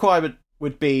Room of Requirement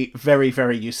would be very,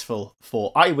 very useful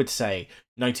for, I would say,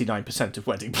 99% of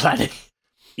wedding planning.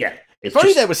 Yeah. If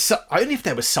only there was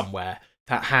somewhere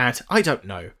that had, I don't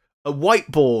know, a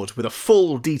whiteboard with a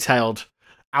full detailed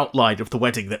outline of the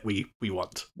wedding that we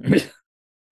want.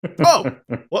 Oh,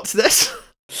 what's this?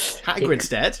 Hagrid's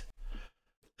dead.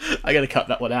 I gotta cut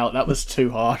that one out. That was too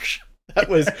harsh.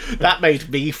 That made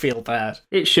me feel bad.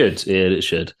 It should. Yeah, it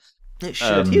should. It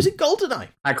should. He was in GoldenEye.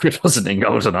 Hagrid wasn't in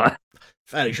GoldenEye.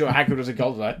 Fairly sure Hagrid was in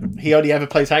GoldenEye. He only ever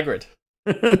plays Hagrid.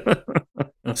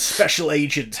 Special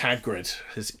Agent Hagrid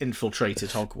has infiltrated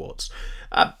Hogwarts.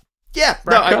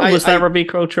 Was that Robbie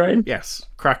Coltrane? Yes,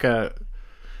 Cracker.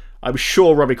 I'm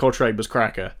sure Robbie Coltrane was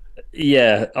Cracker.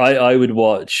 Yeah, I would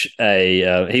watch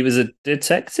he was a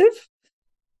detective?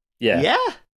 Yeah.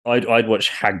 I'd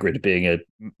watch Hagrid being a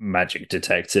magic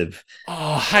detective.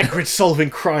 Oh, Hagrid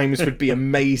solving crimes would be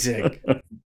amazing.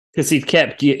 Because he'd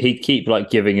keep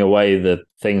like giving away the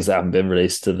things that haven't been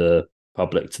released to the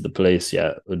public, to the police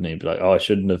yet, wouldn't he? Be like, oh, I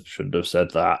shouldn't have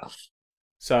said that.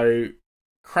 So,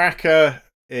 Cracker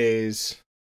is,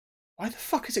 why the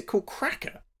fuck is it called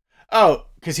Cracker? Oh,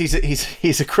 because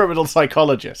he's a criminal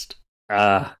psychologist.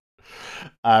 I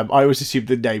always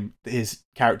assumed his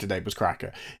character name was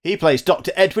Cracker. He plays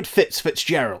Dr. Edward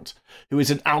Fitzgerald, who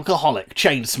is an alcoholic,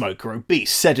 chain smoker,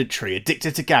 obese, sedentary,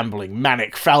 addicted to gambling,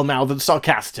 manic, foul-mouthed and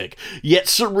sarcastic, yet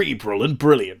cerebral and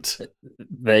brilliant.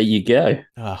 There you go.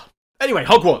 Anyway,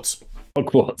 Hogwarts.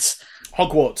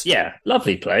 Yeah,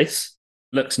 lovely place.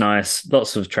 Looks nice.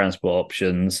 Lots of transport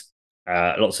options.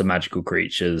 Lots of magical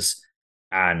creatures.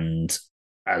 And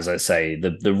as I say,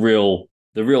 the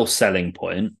real selling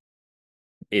point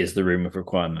is the Room of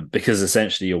Requirement, because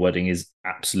essentially your wedding is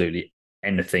absolutely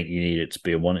anything you need it to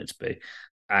be or want it to be.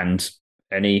 And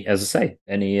any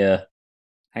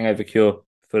hangover cure,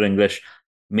 full English,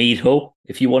 mead hall,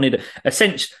 if you wanted it.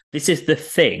 Essentially, this is the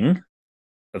thing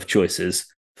of choices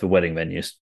for wedding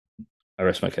venues. I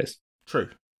rest my case. True.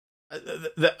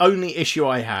 The only issue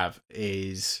I have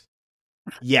is,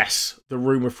 yes, the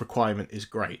Room of Requirement is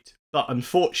great, but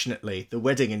unfortunately, the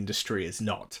wedding industry is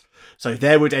not. So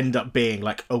there would end up being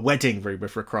like a wedding Room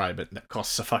of Requirement that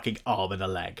costs a fucking arm and a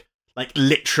leg. Like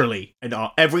literally an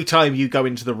arm. Every time you go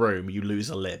into the room, you lose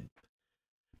a limb.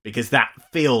 Because that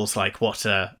feels like what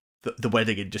the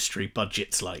wedding industry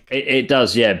budget's like. It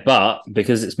does, yeah, but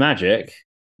because it's magic,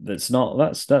 that's not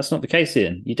the case,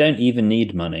 Ian. You don't even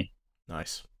need money.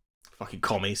 Nice. Fucking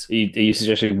commies. Are you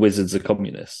suggesting wizards are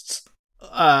communists?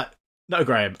 No,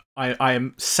 Graham. I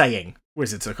am saying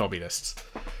wizards are communists.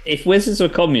 If wizards were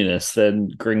communists, then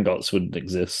Gringotts wouldn't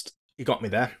exist. You got me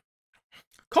there.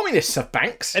 Communists have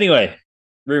banks. Anyway,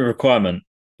 Room of Requirement.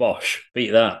 Bosh.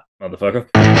 Beat that, motherfucker.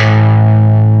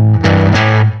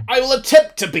 I will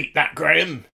attempt to beat that,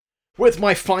 Graham, with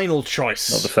my final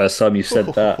choice. Not the first time you said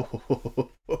that.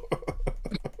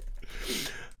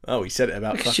 Oh, he said it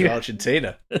about fucking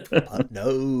Argentina. But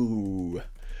no.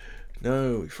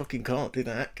 No, we fucking can't do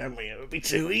that, can we? It would be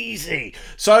too easy.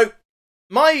 So,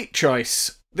 my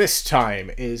choice this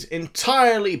time is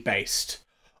entirely based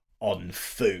on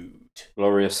food.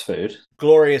 Glorious food.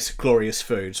 Glorious, glorious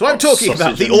food. So I'm Hot talking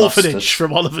about sausage the and orphanage mustard.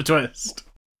 from Oliver Twist.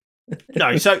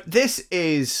 No, so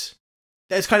there's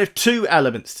kind of two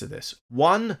elements to this.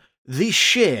 One, the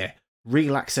sheer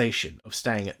relaxation of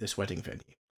staying at this wedding venue.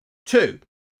 Two,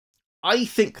 I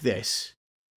think this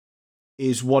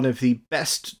is one of the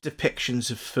best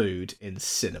depictions of food in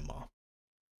cinema.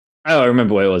 Oh, I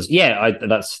remember what it was. Yeah,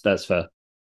 that's fair.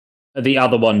 The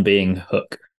other one being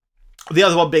Hook. The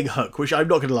other one being Hook, which I'm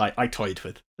not going to lie, I toyed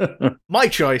with. My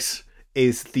choice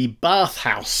is the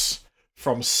bathhouse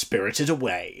from Spirited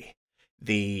Away,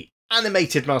 the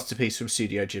animated masterpiece from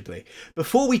Studio Ghibli.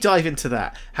 Before we dive into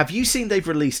that, have you seen they've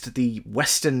released the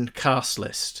Western cast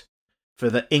list for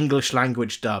the English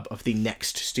language dub of the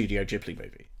next Studio Ghibli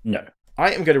movie? No.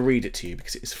 I am going to read it to you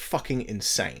because it is fucking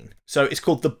insane. So it's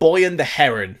called The Boy and the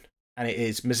Heron, and it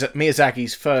is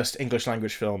Miyazaki's first English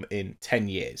language film in 10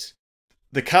 years.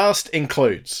 The cast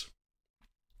includes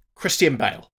Christian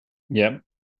Bale, Yep.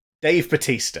 Dave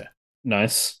Bautista,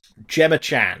 Nice. Gemma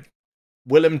Chan,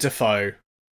 Willem Dafoe,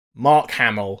 Mark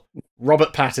Hamill,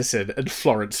 Robert Pattinson, and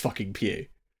Florence fucking Pugh.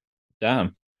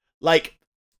 Damn. Like,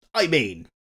 I mean...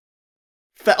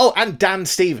 and Dan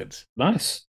Stevens.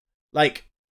 Nice. Like,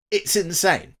 it's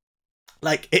insane.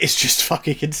 Like, it is just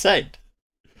fucking insane.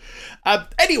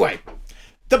 Anyway,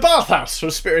 the bathhouse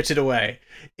from Spirited Away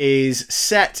is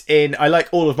set in... I like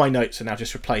all of my notes are now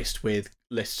just replaced with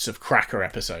lists of Cracker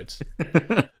episodes.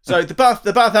 So the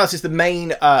bathhouse is the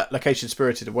main location of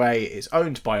Spirited Away. It's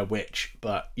owned by a witch,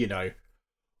 but, you know,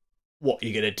 what are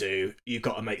you going to do? You've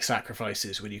got to make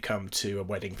sacrifices when you come to a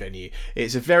wedding venue.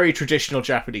 It's a very traditional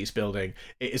Japanese building.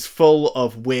 It is full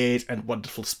of weird and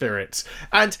wonderful spirits.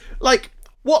 And, like,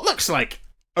 what looks like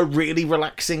a really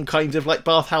relaxing kind of, like,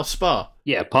 bathhouse spa.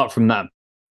 Yeah, apart from that,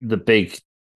 the big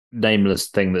nameless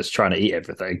thing that's trying to eat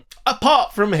everything.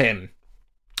 Apart from him,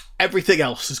 everything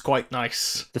else is quite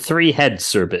nice. The three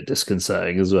heads are a bit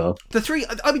disconcerting as well. The three,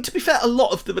 I mean, to be fair, a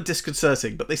lot of them are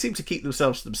disconcerting, but they seem to keep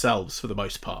themselves to themselves for the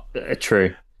most part.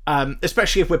 True.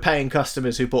 Especially if we're paying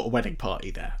customers who bought a wedding party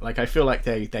there. Like, I feel like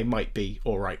they might be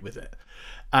all right with it.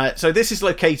 So this is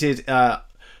located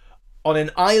on an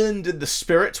island in the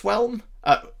Spirit Realm.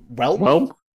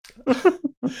 Well,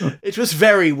 It was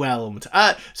very whelmed.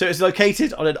 So it's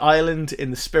located on an island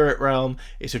in the Spirit Realm.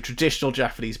 It's a traditional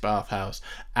Japanese bathhouse,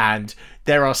 and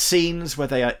there are scenes where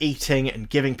they are eating and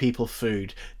giving people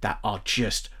food that are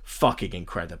just fucking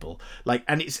incredible. Like,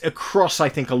 and it's across, I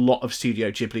think, a lot of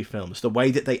Studio Ghibli films. The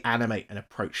way that they animate and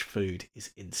approach food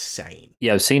is insane.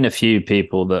 yeah, I've seen a few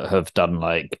people that have done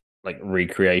like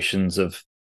recreations of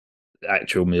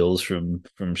actual meals from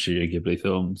Studio Ghibli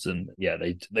films, and yeah,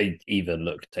 they even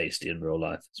look tasty in real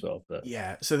life as well. But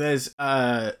Yeah, so there's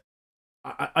I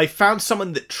found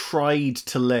someone that tried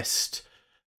to list.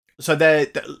 So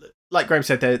like Graham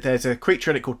said, there's a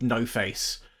creature in it called No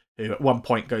Face, who at one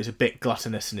point goes a bit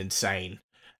gluttonous and insane,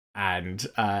 and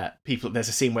there's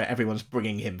a scene where everyone's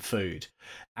bringing him food,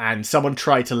 and someone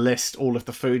tried to list all of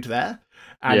the food there,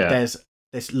 and Yeah.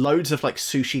 there's loads of like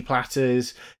sushi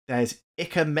platters. There's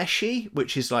ikameshi,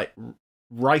 which is like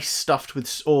rice stuffed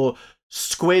with, or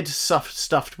squid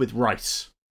stuffed with rice.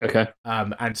 okay,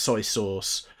 And soy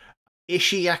sauce.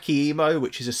 Ishiyaki-imo,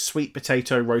 which is a sweet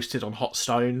potato roasted on hot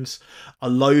stones. A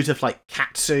load of like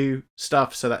katsu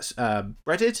stuff, so that's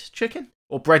breaded chicken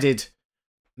or breaded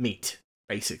meat,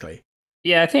 basically.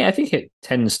 yeah, I think it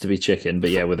tends to be chicken, but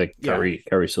yeah, with a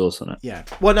curry sauce on it. Yeah.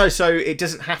 Well, no, so it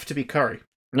doesn't have to be curry.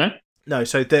 No, No,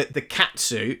 so the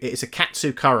katsu, it is a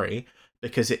katsu curry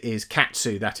because it is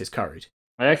katsu that is curried.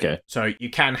 okay. So you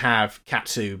can have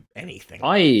katsu anything.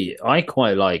 I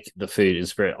quite like the food in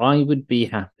Spirit. I would be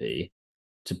happy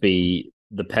to be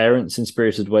the parents in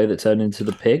Spirited Away that turn into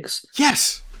the pigs,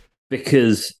 Yes!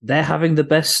 because they're having the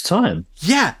best time.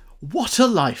 Yeah! What a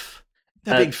life!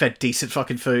 They're being fed decent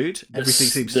fucking food. Everything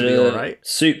seems to be alright.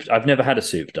 Soup. I've never had a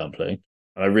soup dumpling,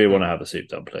 and I really want to have a soup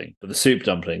dumpling. But the soup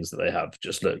dumplings that they have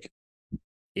just look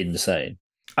insane.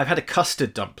 I've had a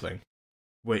custard dumpling,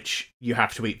 which you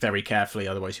have to eat very carefully,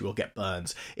 otherwise you will get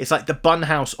burns. It's like the bun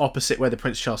house opposite where the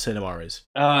Prince Charles Cinema is.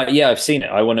 Yeah, I've seen it.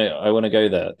 I want to go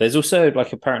there. There's also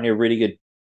like apparently a really good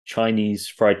Chinese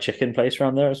fried chicken place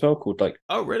around there as well, called like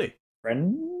Oh, really?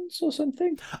 Friends or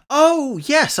something. Oh,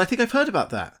 yes, I think I've heard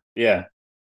about that. Yeah,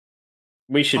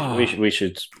 we should. Oh. We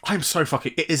should. I'm so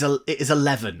fucking... It is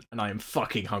 11, and I am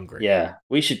fucking hungry. Yeah,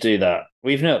 we should do that.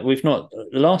 We've not.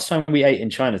 The last time we ate in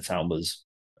Chinatown was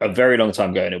a very long time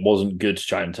ago, and it wasn't good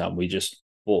Chinatown. We just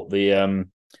bought the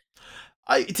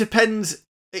It depends.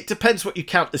 It depends what you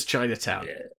count as Chinatown.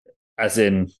 As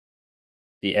in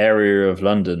the area of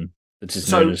London that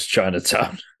is known as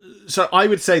Chinatown. So I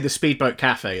would say the Speedboat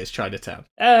Cafe is Chinatown.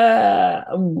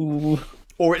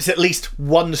 Or it's at least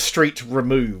one street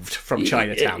removed from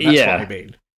Chinatown. That's what I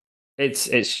mean.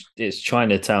 It's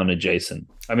Chinatown adjacent.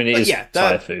 I mean, it is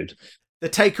Thai food. The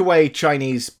takeaway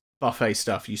Chinese buffet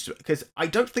stuff used to, because I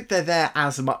don't think they're there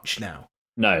as much now.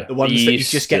 No, the ones that you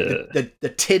just get the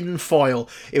tin foil.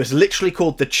 It was literally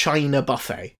called the China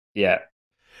Buffet. Yeah.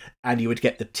 And you would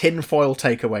get the tin foil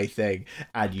takeaway thing,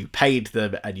 and you paid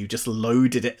them, and you just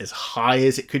loaded it as high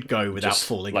as it could go without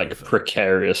falling over.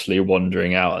 Precariously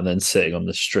wandering out and then sitting on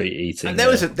the street eating. And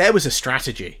there was a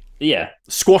strategy. Yeah.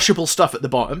 Squashable stuff at the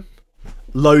bottom.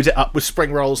 Load it up with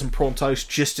spring rolls and prawn toast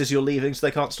just as you're leaving, so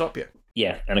they can't stop you.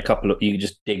 Yeah, and you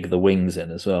just dig the wings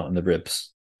in as well, and the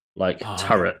ribs.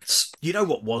 Turrets. You know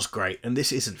what was great? And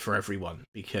this isn't for everyone,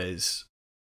 because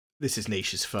this is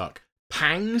niche as fuck.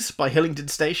 Pangs by Hillingdon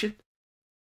Station?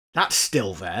 That's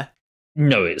still there.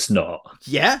 No, it's not.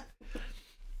 Yeah?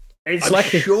 I'm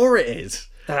sure it is.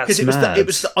 That's mad. It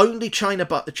was the only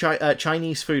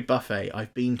Chinese food buffet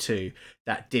I've been to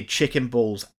that did chicken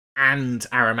balls and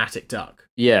aromatic duck.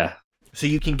 Yeah. So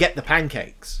you can get the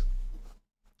pancakes.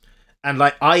 And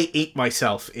I eat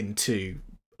myself into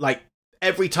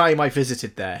every time I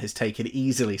visited there has taken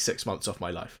easily 6 months off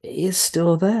my life. It is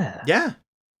still there. Yeah.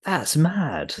 That's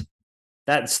mad.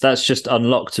 That's just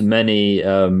unlocked many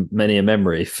a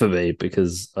memory for me,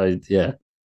 because I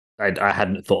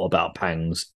hadn't thought about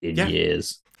Pangs in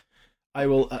years. I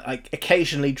will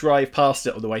occasionally drive past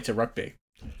it on the way to rugby,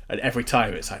 and every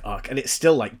time it's and it's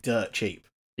still dirt cheap.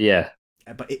 Yeah,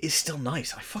 but it is still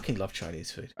nice. I fucking love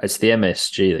Chinese food. It's the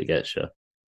MSG that gets you.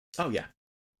 Oh yeah.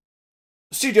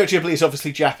 Studio Ghibli is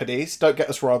obviously Japanese, don't get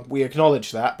us wrong, we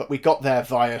acknowledge that, but we got there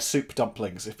via soup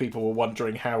dumplings, if people were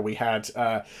wondering how we had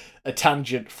a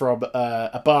tangent from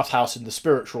a bathhouse in the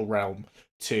spiritual realm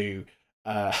to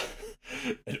an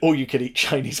all-you-can-eat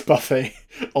Chinese buffet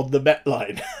on the Met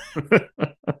Line.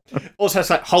 Also, it's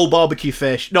whole barbecue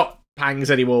fish, not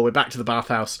Pangs anymore, we're back to the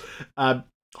bathhouse.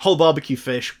 Whole barbecue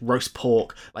fish, roast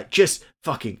pork, just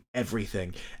fucking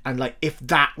everything. And if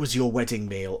that was your wedding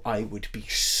meal, I would be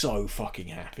so fucking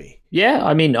happy. Yeah,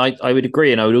 I mean, I would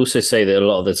agree, and I would also say that a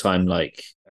lot of the time,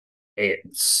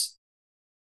 it's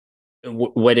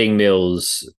wedding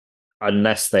meals,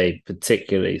 unless they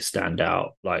particularly stand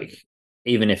out,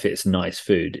 even if it's nice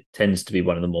food, it tends to be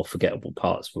one of the more forgettable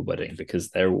parts of a wedding,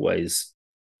 because they're always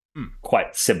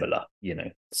quite similar,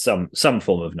 some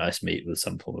form of nice meat with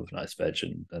some form of nice veg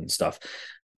and stuff,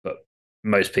 but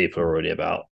most people are already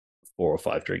about 4 or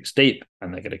 5 drinks deep,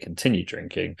 and they're going to continue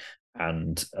drinking,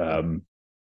 and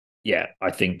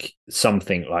I think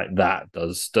something like that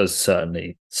does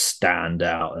certainly stand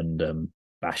out and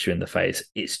bash you in the face.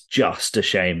 It's just a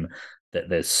shame that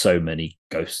there's so many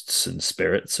ghosts and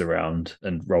spirits around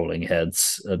and rolling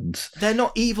heads, and they're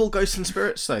not evil ghosts and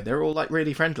spirits though, they're all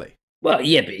really friendly. Well,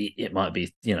 yeah, but it might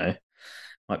be,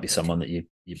 might be someone that you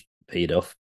peed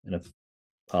off in a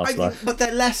past life. But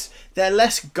they're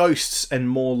less ghosts and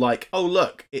more oh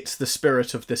look, it's the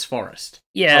spirit of this forest.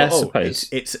 Yeah, I suppose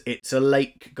it's a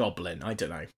lake goblin. I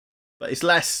don't know, but it's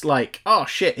less oh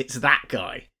shit, it's that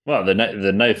guy. Well, the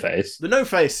no face. The no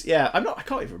face. Yeah, I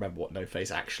can't even remember what no face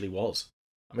actually was.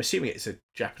 I'm assuming it's a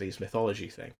Japanese mythology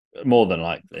thing. More than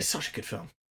likely, it's such a good film.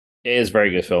 It is a very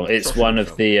good film. It's one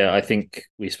of the. I think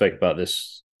we spoke about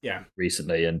this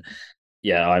recently, and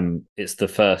it's the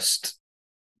first.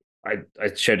 I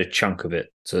showed a chunk of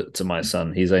it to my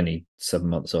son. He's only 7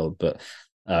 months old, but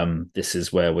this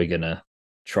is where we're gonna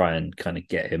try and kind of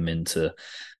get him into.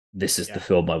 This is the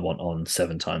film I want on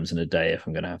 7 times in a day if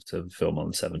I'm going to have to film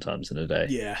on 7 times in a day.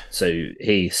 Yeah. So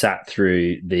he sat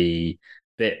through the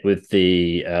bit with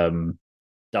the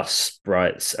dust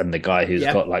sprites and the guy who's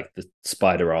got the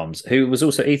spider arms, who was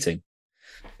also eating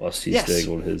whilst he's doing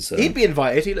all his. He'd be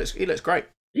invited. He looks great.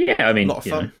 Yeah, I mean, a lot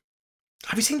of fun.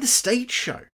 Have you seen the stage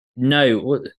show?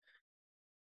 No,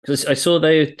 because I saw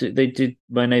they did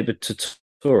My Neighbour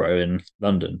Totoro in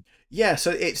London. Yeah,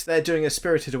 so they're doing a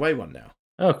Spirited Away one now.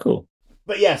 Oh, cool.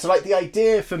 But yeah, so the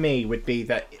idea for me would be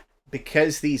that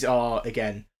because these are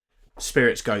again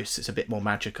spirits, ghosts, it's a bit more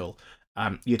magical.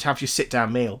 You'd have your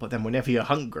sit-down meal, but then whenever you're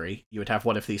hungry, you would have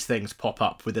one of these things pop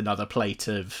up with another plate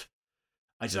of,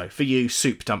 I don't know, for you,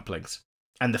 soup dumplings.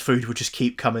 And the food would just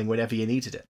keep coming whenever you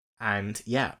needed it. And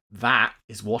yeah, that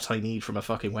is what I need from a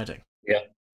fucking wedding. Yeah.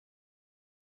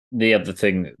 The other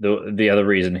thing, the other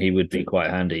reason he would be quite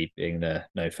handy being there,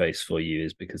 no face for you,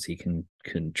 is because he can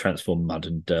transform mud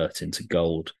and dirt into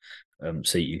gold.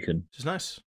 So you can Which is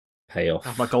nice. pay off.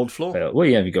 Have my gold floor. Well,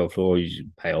 you have your gold floor. You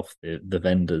pay off the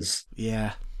vendors.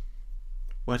 Yeah.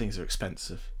 Weddings are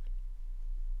expensive.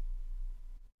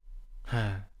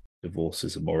 I'll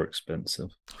Divorces are more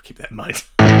expensive. keep that in mind.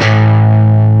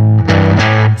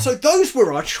 So those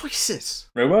were our choices.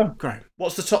 Very well. Graham,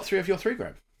 what's the top 3 of your 3,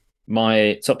 Graham?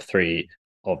 My top 3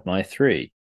 of my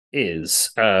 3 is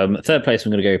third place.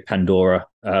 I'm going to go Pandora,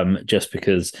 just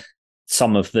because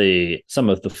some of the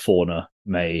fauna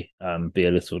may be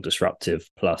a little disruptive.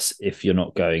 Plus, if you're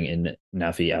not going in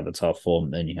Navi avatar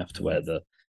form, then you have to wear the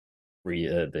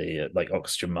like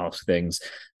oxygen mask things.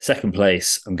 Second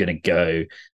place, I'm going to go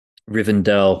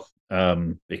Rivendell,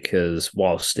 because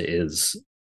whilst it is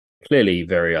clearly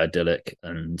very idyllic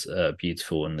and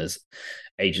beautiful, and there's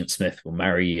Agent Smith will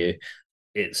marry you,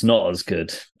 it's not as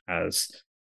good as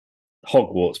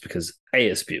Hogwarts because A,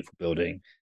 it's a beautiful building,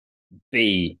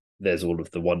 B, there's all of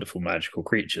the wonderful magical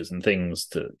creatures and things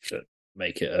that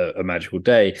make it a magical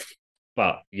day,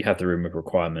 but you have the room of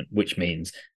requirement, which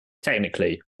means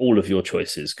technically all of your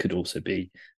choices could also be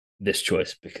this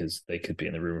choice because they could be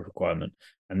in the room of requirement,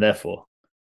 and therefore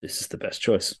this is the best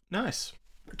choice. Nice.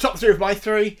 Top 3 of my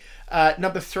 3.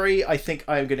 Number 3, I think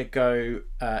I'm going to go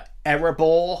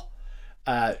Erebor,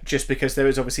 just because there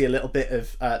is obviously a little bit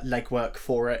of legwork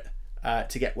for it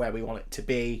to get where we want it to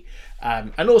be,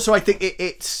 and also I think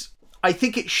I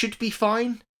think it should be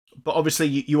fine, but obviously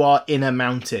you are in a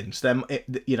mountains. There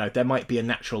might be a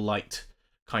natural light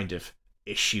kind of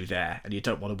issue there, and you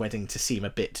don't want a wedding to seem a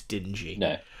bit dingy.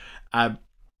 No.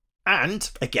 And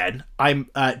again, I'm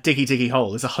Diggy Diggy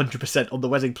Hole is 100% on the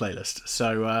wedding playlist,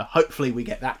 so hopefully we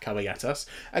get that coming at us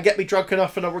and get me drunk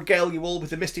enough, and I'll regale you all with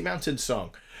the Misty Mountains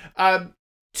song.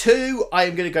 2, I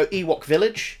am going to go Ewok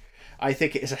Village. I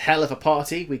think it is a hell of a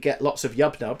party. We get lots of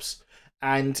yub nubs,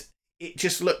 and it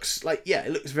just looks like,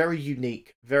 it looks very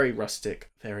unique, very rustic,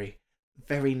 very,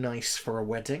 very nice for a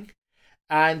wedding.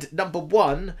 And number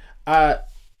 1,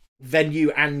 venue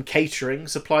and catering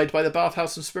supplied by the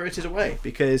Bathhouse and Spirited Away,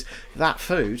 because that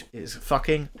food is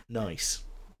fucking nice.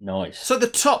 Nice. So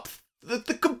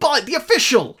the combined, the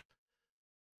official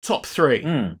top 3,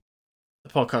 the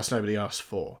podcast nobody asked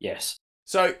for. Yes.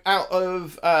 So out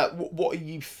of what are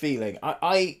you feeling?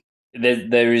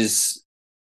 There is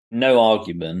no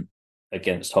argument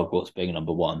against Hogwarts being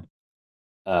number 1.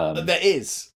 There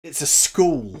is. It's a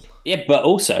school. Yeah, but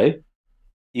also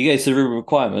you go to the room of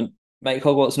requirement. Make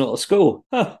Hogwarts not a school.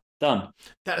 Done.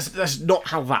 That's not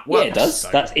how that works. Yeah, it does.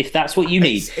 Though. If that's what you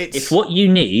need. If what you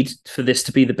need for this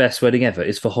to be the best wedding ever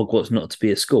is for Hogwarts not to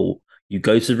be a school, you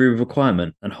go to the room of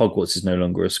requirement, and Hogwarts is no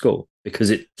longer a school because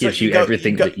it gives you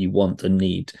everything that you want and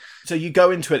need. So you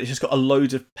go into it, it's just got a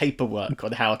load of paperwork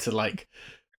on how to, like,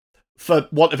 for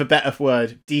want of a better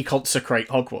word, deconsecrate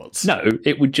Hogwarts. No,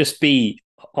 it would just be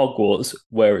Hogwarts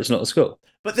where it's not a school.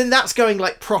 But then that's going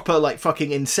like proper, like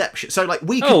fucking Inception. So like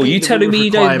we. Oh, you telling me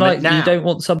you don't you don't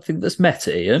want something that's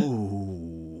meta, Ian?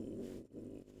 Ooh,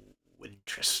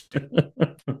 interesting.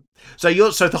 So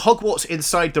the Hogwarts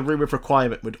inside the room of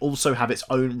requirement would also have its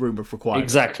own room of requirement.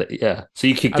 Exactly. Yeah. So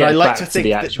you could get back to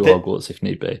the actual Hogwarts if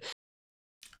need be.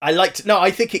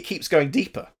 I think it keeps going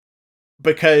deeper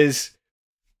because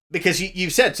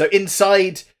you said so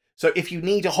inside. So if you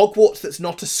need a Hogwarts that's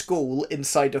not a school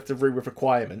inside of the room of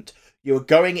requirement, you're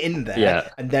going in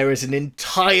there, and there is an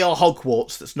entire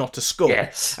Hogwarts that's not a school.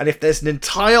 Yes. And if there's an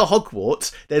entire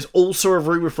Hogwarts, there's also a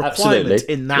room of requirement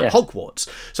in that Hogwarts.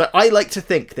 So I like to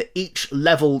think that each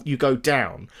level you go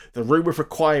down, the room of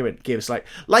requirement gives like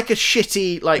a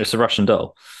shitty like. It's a Russian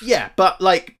doll. Yeah, but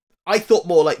like I thought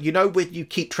more like when you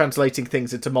keep translating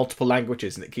things into multiple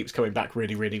languages and it keeps coming back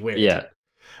really, really weird. Yeah.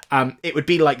 It would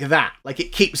be like that. Like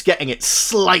it keeps getting it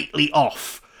slightly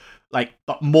off. Like,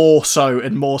 but more so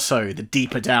and more so the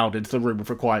deeper down into the room of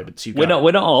requirements you go.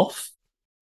 We're not off.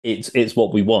 It's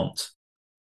what we want.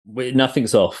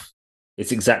 Nothing's off.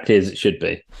 It's exactly as it should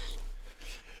be.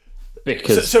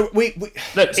 Because we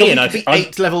could be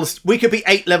 8 levels. We could be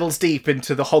 8 levels deep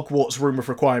into the Hogwarts room of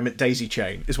requirement daisy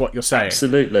chain, is what you're saying.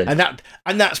 Absolutely,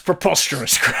 and that's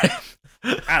preposterous, Graham.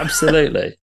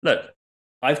 Absolutely. Look,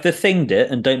 I've the-thinged it,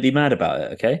 and don't be mad about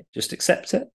it. Okay, just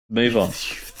accept it. Move on.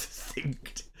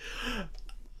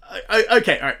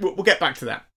 Okay, all right. We'll get back to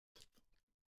that.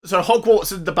 So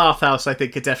Hogwarts and the Bathhouse, I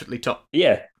think, are definitely top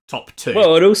 2.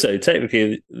 Well, and also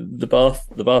technically, the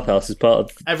bathhouse is part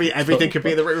of everything could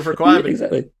be in the room of requirement. Yeah,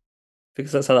 exactly,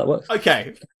 because that's how that works.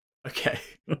 Okay.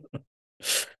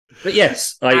 But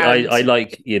yes, I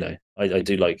like I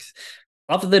do like.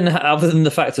 Other than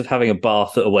the fact of having a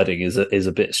bath at a wedding is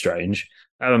a bit strange.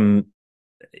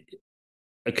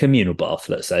 A communal bath,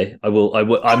 let's say. I'm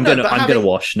gonna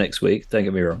wash next week. Don't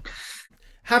get me wrong.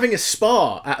 having a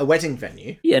spa at a wedding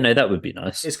venue Yeah, no, that would be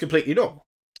nice. is completely normal.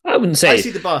 I wouldn't say. I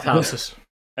see the bathhouses.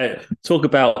 Talk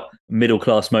about middle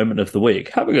class moment of the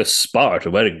week. Having a spa at a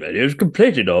wedding venue is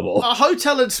completely normal. A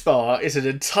hotel and spa is an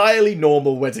entirely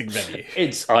normal wedding venue. I'm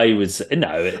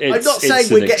not saying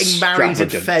we're getting married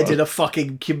and extravagant fed one. in a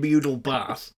fucking communal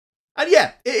bath. And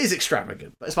yeah, it is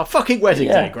extravagant. But it's my fucking wedding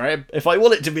day, Graham. If I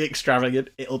want it to be extravagant,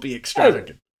 it'll be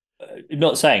extravagant. I'm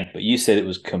not saying, but you said it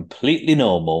was completely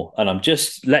normal, and I'm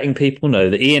just letting people know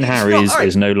that Ian Harries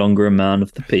is no longer a man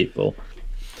of the people.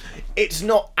 It's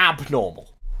not abnormal.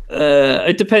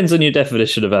 It depends on your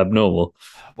definition of abnormal.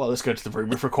 Well, let's go to the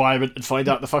room of requirement and find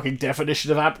out the fucking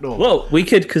definition of abnormal. Well, we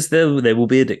could, because there will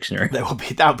be a dictionary.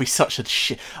 That would be such a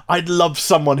shit. I'd love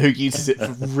someone who uses it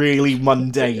for really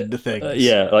mundane things.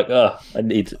 Yeah, like, I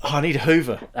need a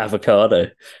Hoover. Avocado.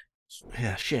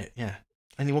 Yeah, shit, yeah.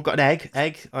 Anyone got an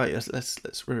egg? All right,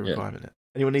 let's room of requirement it.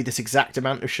 Anyone need this exact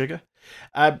amount of sugar?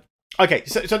 Okay,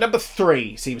 so number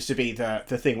 3 seems to be the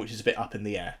thing which is a bit up in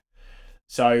the air.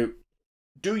 So,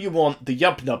 do you want the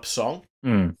Yub Nub song?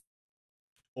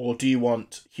 Or do you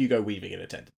want Hugo Weaving in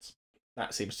attendance?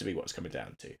 That seems to be what's coming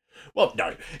down to. Well,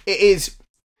 no. It is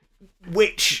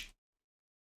which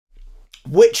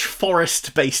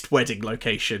forest-based wedding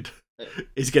location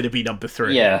is going to be number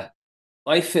 3. Yeah.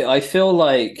 I feel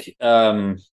like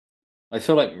Rivendell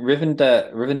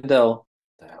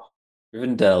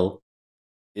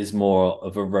is more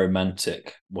of a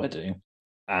romantic wedding,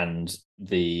 and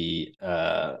the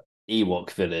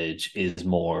Ewok village is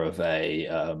more of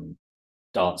a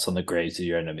dance on the graves of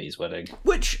your enemies wedding.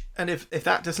 And if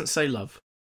that doesn't say love,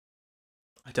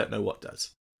 I don't know what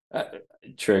does.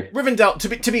 True. Rivendell.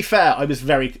 To be fair, I was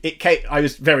very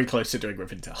close to doing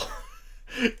Rivendell.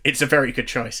 It's a very good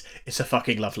choice. It's a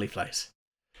fucking lovely place.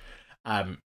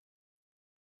 How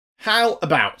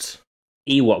about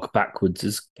Ewok backwards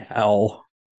is cow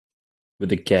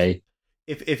with a K.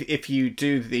 If you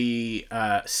do the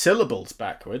syllables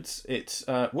backwards, it's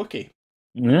Wookiee.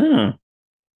 Yeah.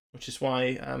 Which is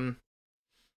why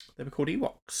they were called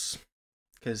Ewoks.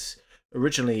 Because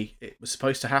originally it was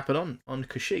supposed to happen on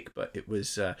Kashyyyk, but it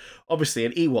was obviously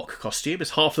an Ewok costume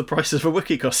is half the price of a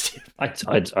Wookiee costume.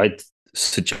 I'd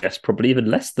suggest probably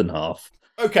even less than half.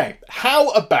 Okay, how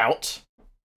about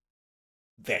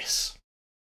this?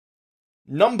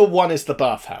 Number 1 is the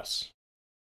bathhouse.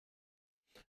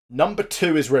 Number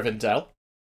 2 is Rivendell.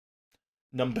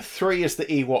 Number 3 is the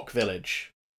Ewok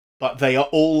village. But they are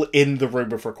all in the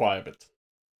room of requirement.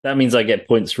 That means I get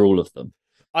points for all of them.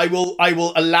 I will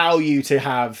allow you to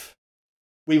have...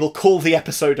 We will call the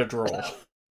episode a draw.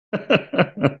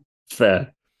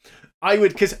 Fair. I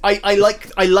would, because I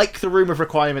like the room of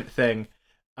requirement thing.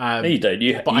 No, you don't.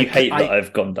 You hate that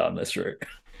I've gone down this route.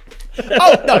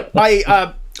 Oh no,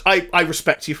 I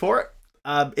respect you for it.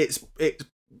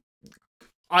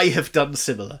 I have done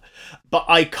similar, but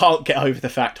I can't get over the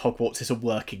fact Hogwarts is a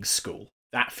working school.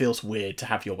 That feels weird to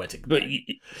have your wedding. But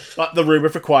the room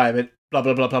of requirement, blah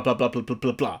blah blah blah blah blah blah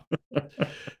blah blah.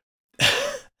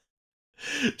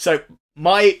 So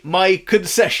my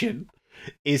concession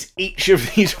is each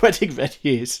of these wedding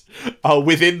venues are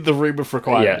within the room of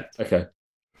requirement. Yeah. Okay.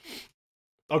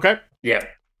 Okay. Yeah,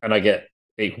 and I get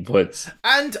equal points.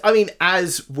 And I mean,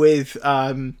 as with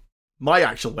my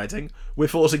actual wedding, we're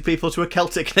forcing people to a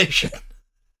Celtic nation.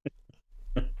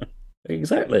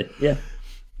 Exactly. Yeah.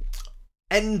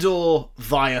 Endor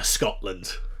via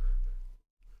Scotland.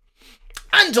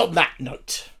 And on that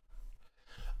note,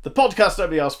 the podcast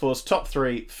nobody asked for's top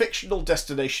 3 fictional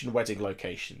destination wedding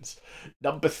locations.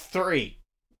 Number 3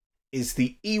 is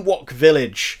the Ewok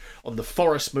village on the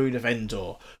forest moon of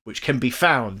Endor, which can be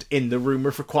found in the Room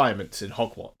of Requirements in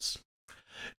Hogwarts.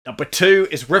 Number 2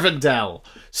 is Rivendell,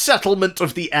 settlement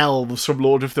of the elves from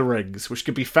Lord of the Rings, which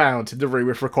can be found in the Room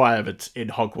of Requirement in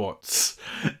Hogwarts.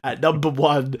 At number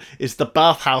 1 is the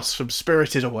bathhouse from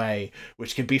Spirited Away,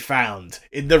 which can be found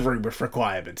in the Room of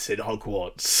Requirements in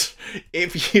Hogwarts.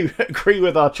 If you agree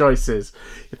with our choices,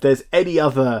 if there's any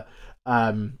other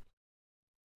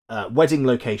wedding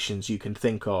locations you can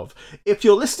think of, if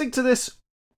you're listening to this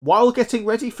while getting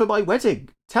ready for my wedding,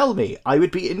 tell me. I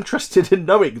would be interested in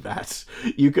knowing that.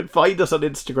 You can find us on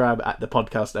Instagram at the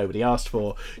podcast nobody asked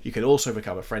for. You can also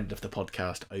become a friend of the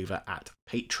podcast over at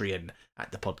Patreon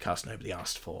at the podcast nobody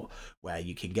asked for, where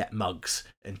you can get mugs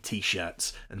and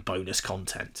t-shirts and bonus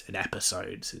content and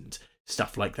episodes and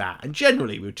stuff like that. And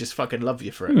generally, we'd just fucking love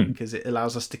you for it because it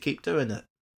allows us to keep doing it.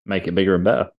 Make it bigger and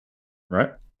better,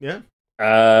 right? Yeah.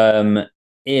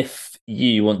 If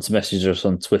you want to message us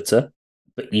on Twitter,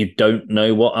 but you don't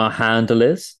know what our handle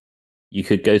is, you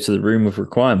could go to the room of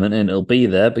requirement and it'll be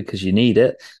there because you need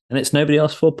it. And it's Nobody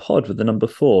Asked For Pod with the number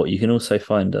 4. You can also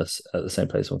find us at the same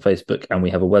place on Facebook, and we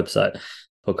have a website,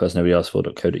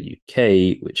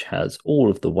 podcastnobodyaskfor.co.uk, which has all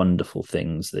of the wonderful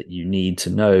things that you need to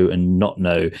know and not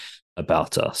know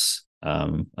about us.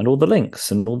 And all the links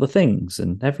and all the things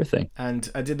and everything. And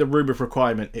in the room of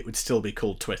requirement, it would still be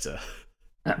called Twitter.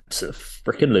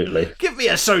 Absolutely. Give me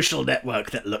a social network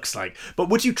that looks like. But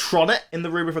would you Tron it in the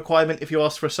room of requirement if you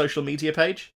asked for a social media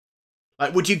page?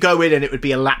 Like, would you go in and it would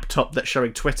be a laptop that's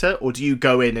showing Twitter, or do you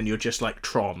go in and you're just like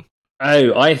Tron?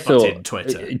 Oh, I thought. In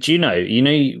Twitter. Do you know?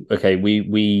 Okay,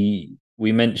 we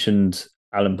mentioned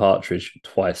Alan Partridge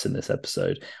twice in this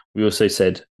episode. We also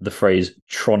said the phrase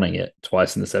 "tronning it"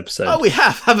 twice in this episode. Oh, we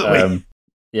have, haven't we?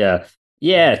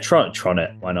 Yeah, Tron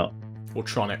it. Why not? Or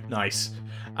Tron it, nice.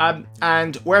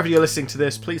 And wherever you're listening to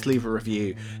this, please leave a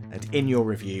review, and in your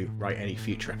review, write any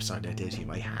future episode ideas you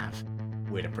may have.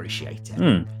 We'd appreciate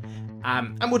it.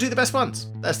 And we'll do the best ones.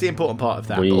 That's the important part of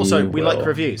that. But also, we like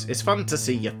reviews. It's fun to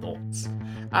see your thoughts.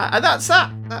 And that's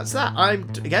that. I'm,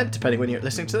 again, depending when you're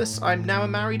listening to this, I'm now a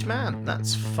married man.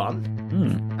 That's fun.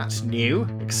 That's new,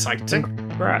 exciting.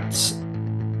 Congrats.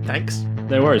 Thanks.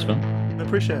 No worries, man. I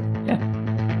appreciate it.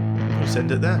 Yeah. We'll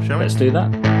send it there, shall we? Let's do that.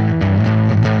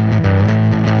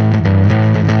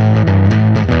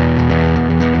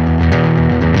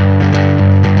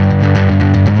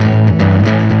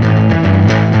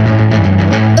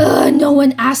 No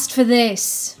one asked for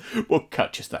this. We'll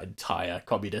cut just that entire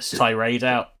communist tirade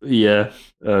out. Yeah.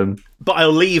 But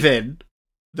I'll leave in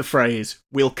the phrase,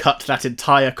 we'll cut that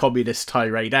entire communist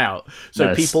tirade out. So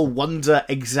nice. People wonder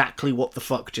exactly what the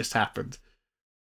fuck just happened.